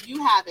 F, do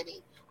you have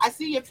any? I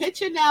see your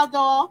picture now,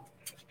 doll.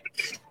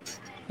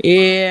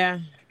 Yeah.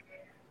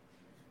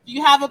 Do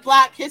you have a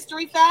Black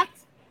history fact?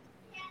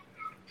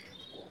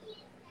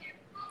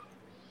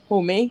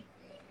 Who, me?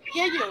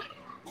 Yeah, you.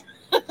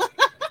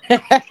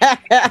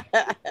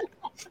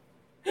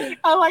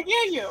 I'm like,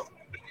 yeah, you.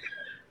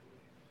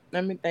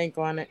 Let me think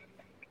on it.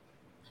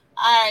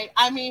 All right.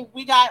 I mean,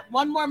 we got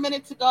one more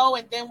minute to go,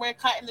 and then we're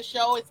cutting the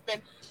show. It's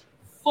been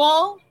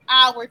full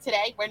hour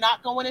today. We're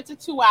not going into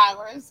 2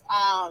 hours.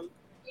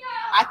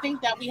 I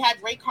think that we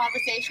had great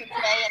conversation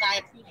today, and I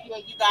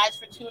appreciate you guys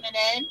for tuning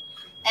in.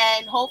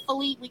 And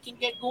hopefully we can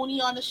get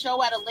Goonie on the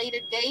show at a later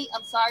date.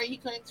 I'm sorry he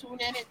couldn't tune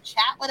in and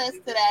chat with us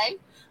today.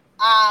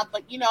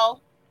 But,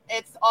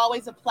 it's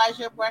always a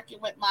pleasure working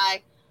with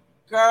my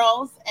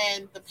girls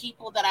and the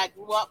people that I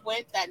grew up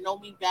with that know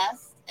me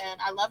best. And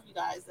I love you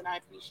guys, and I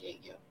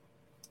appreciate you.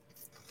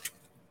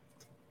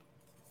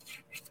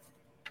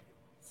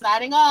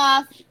 Signing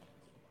off.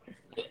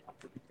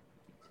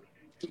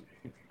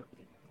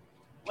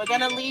 We're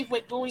going to leave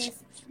with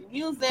Goonie's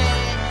music.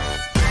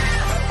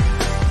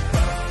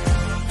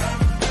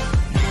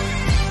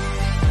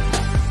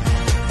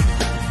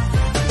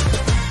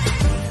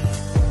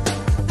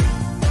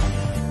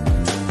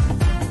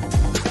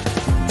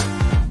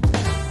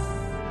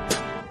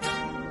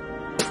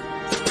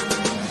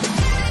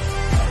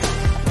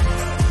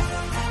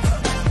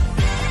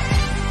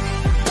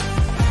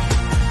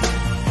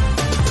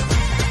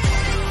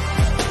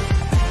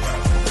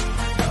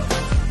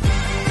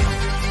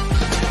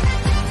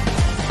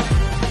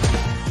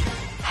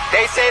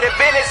 They say the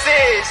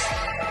business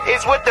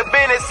is what the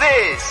business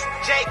is.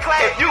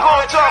 If you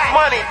gon' talk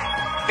money,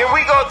 then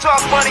we gon' talk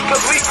money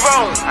cause we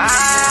grown.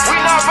 We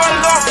not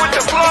running off with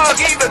the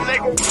plug either,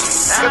 nigga.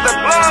 Cause the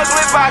plugs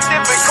live by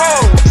different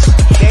codes.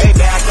 They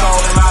back all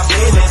in my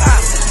business.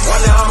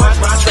 Wonder how much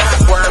my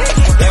trap worth.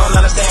 They don't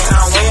understand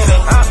how I'm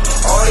winning.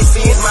 All they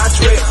see is my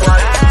trick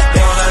work.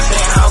 They don't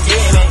understand how I'm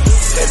getting it.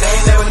 Cause they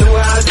ain't never knew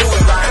how to do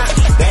it right.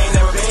 They ain't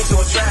never been to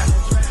a trap.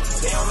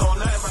 They don't know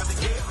nothing about the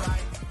get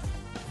right.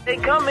 They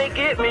come and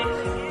get me.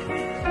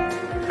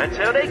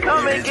 Until they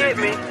come and get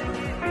me.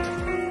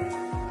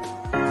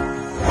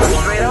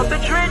 Straight out the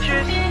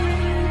trenches.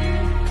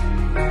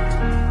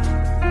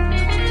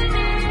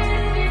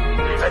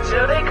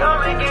 Until they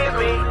come and get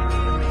me.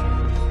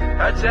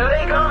 Until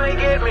they come and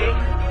get me.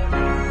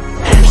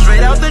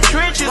 Straight out the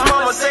trenches,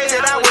 mama say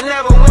that I would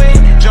never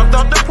win. Jumped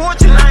off the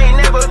porch and I ain't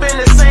never been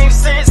the same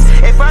since.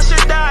 If I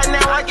should die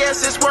now, I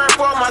guess it's worth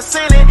all my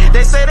sinning.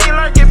 They say they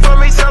lurking for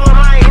me, tell them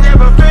I ain't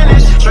never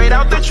finished. Straight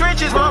out the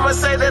trenches, mama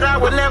say that I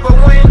would never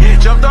win.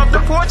 Jumped off the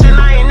porch and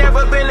I ain't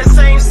never been the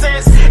same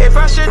since. If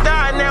I should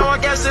die now, I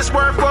guess it's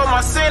worth all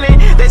my sinning.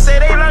 They say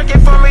they lurking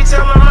for me,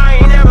 tell them I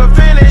ain't never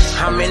finished.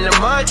 I'm in the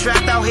mud,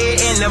 trapped out here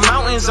in the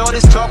mountains. All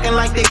this talking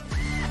like they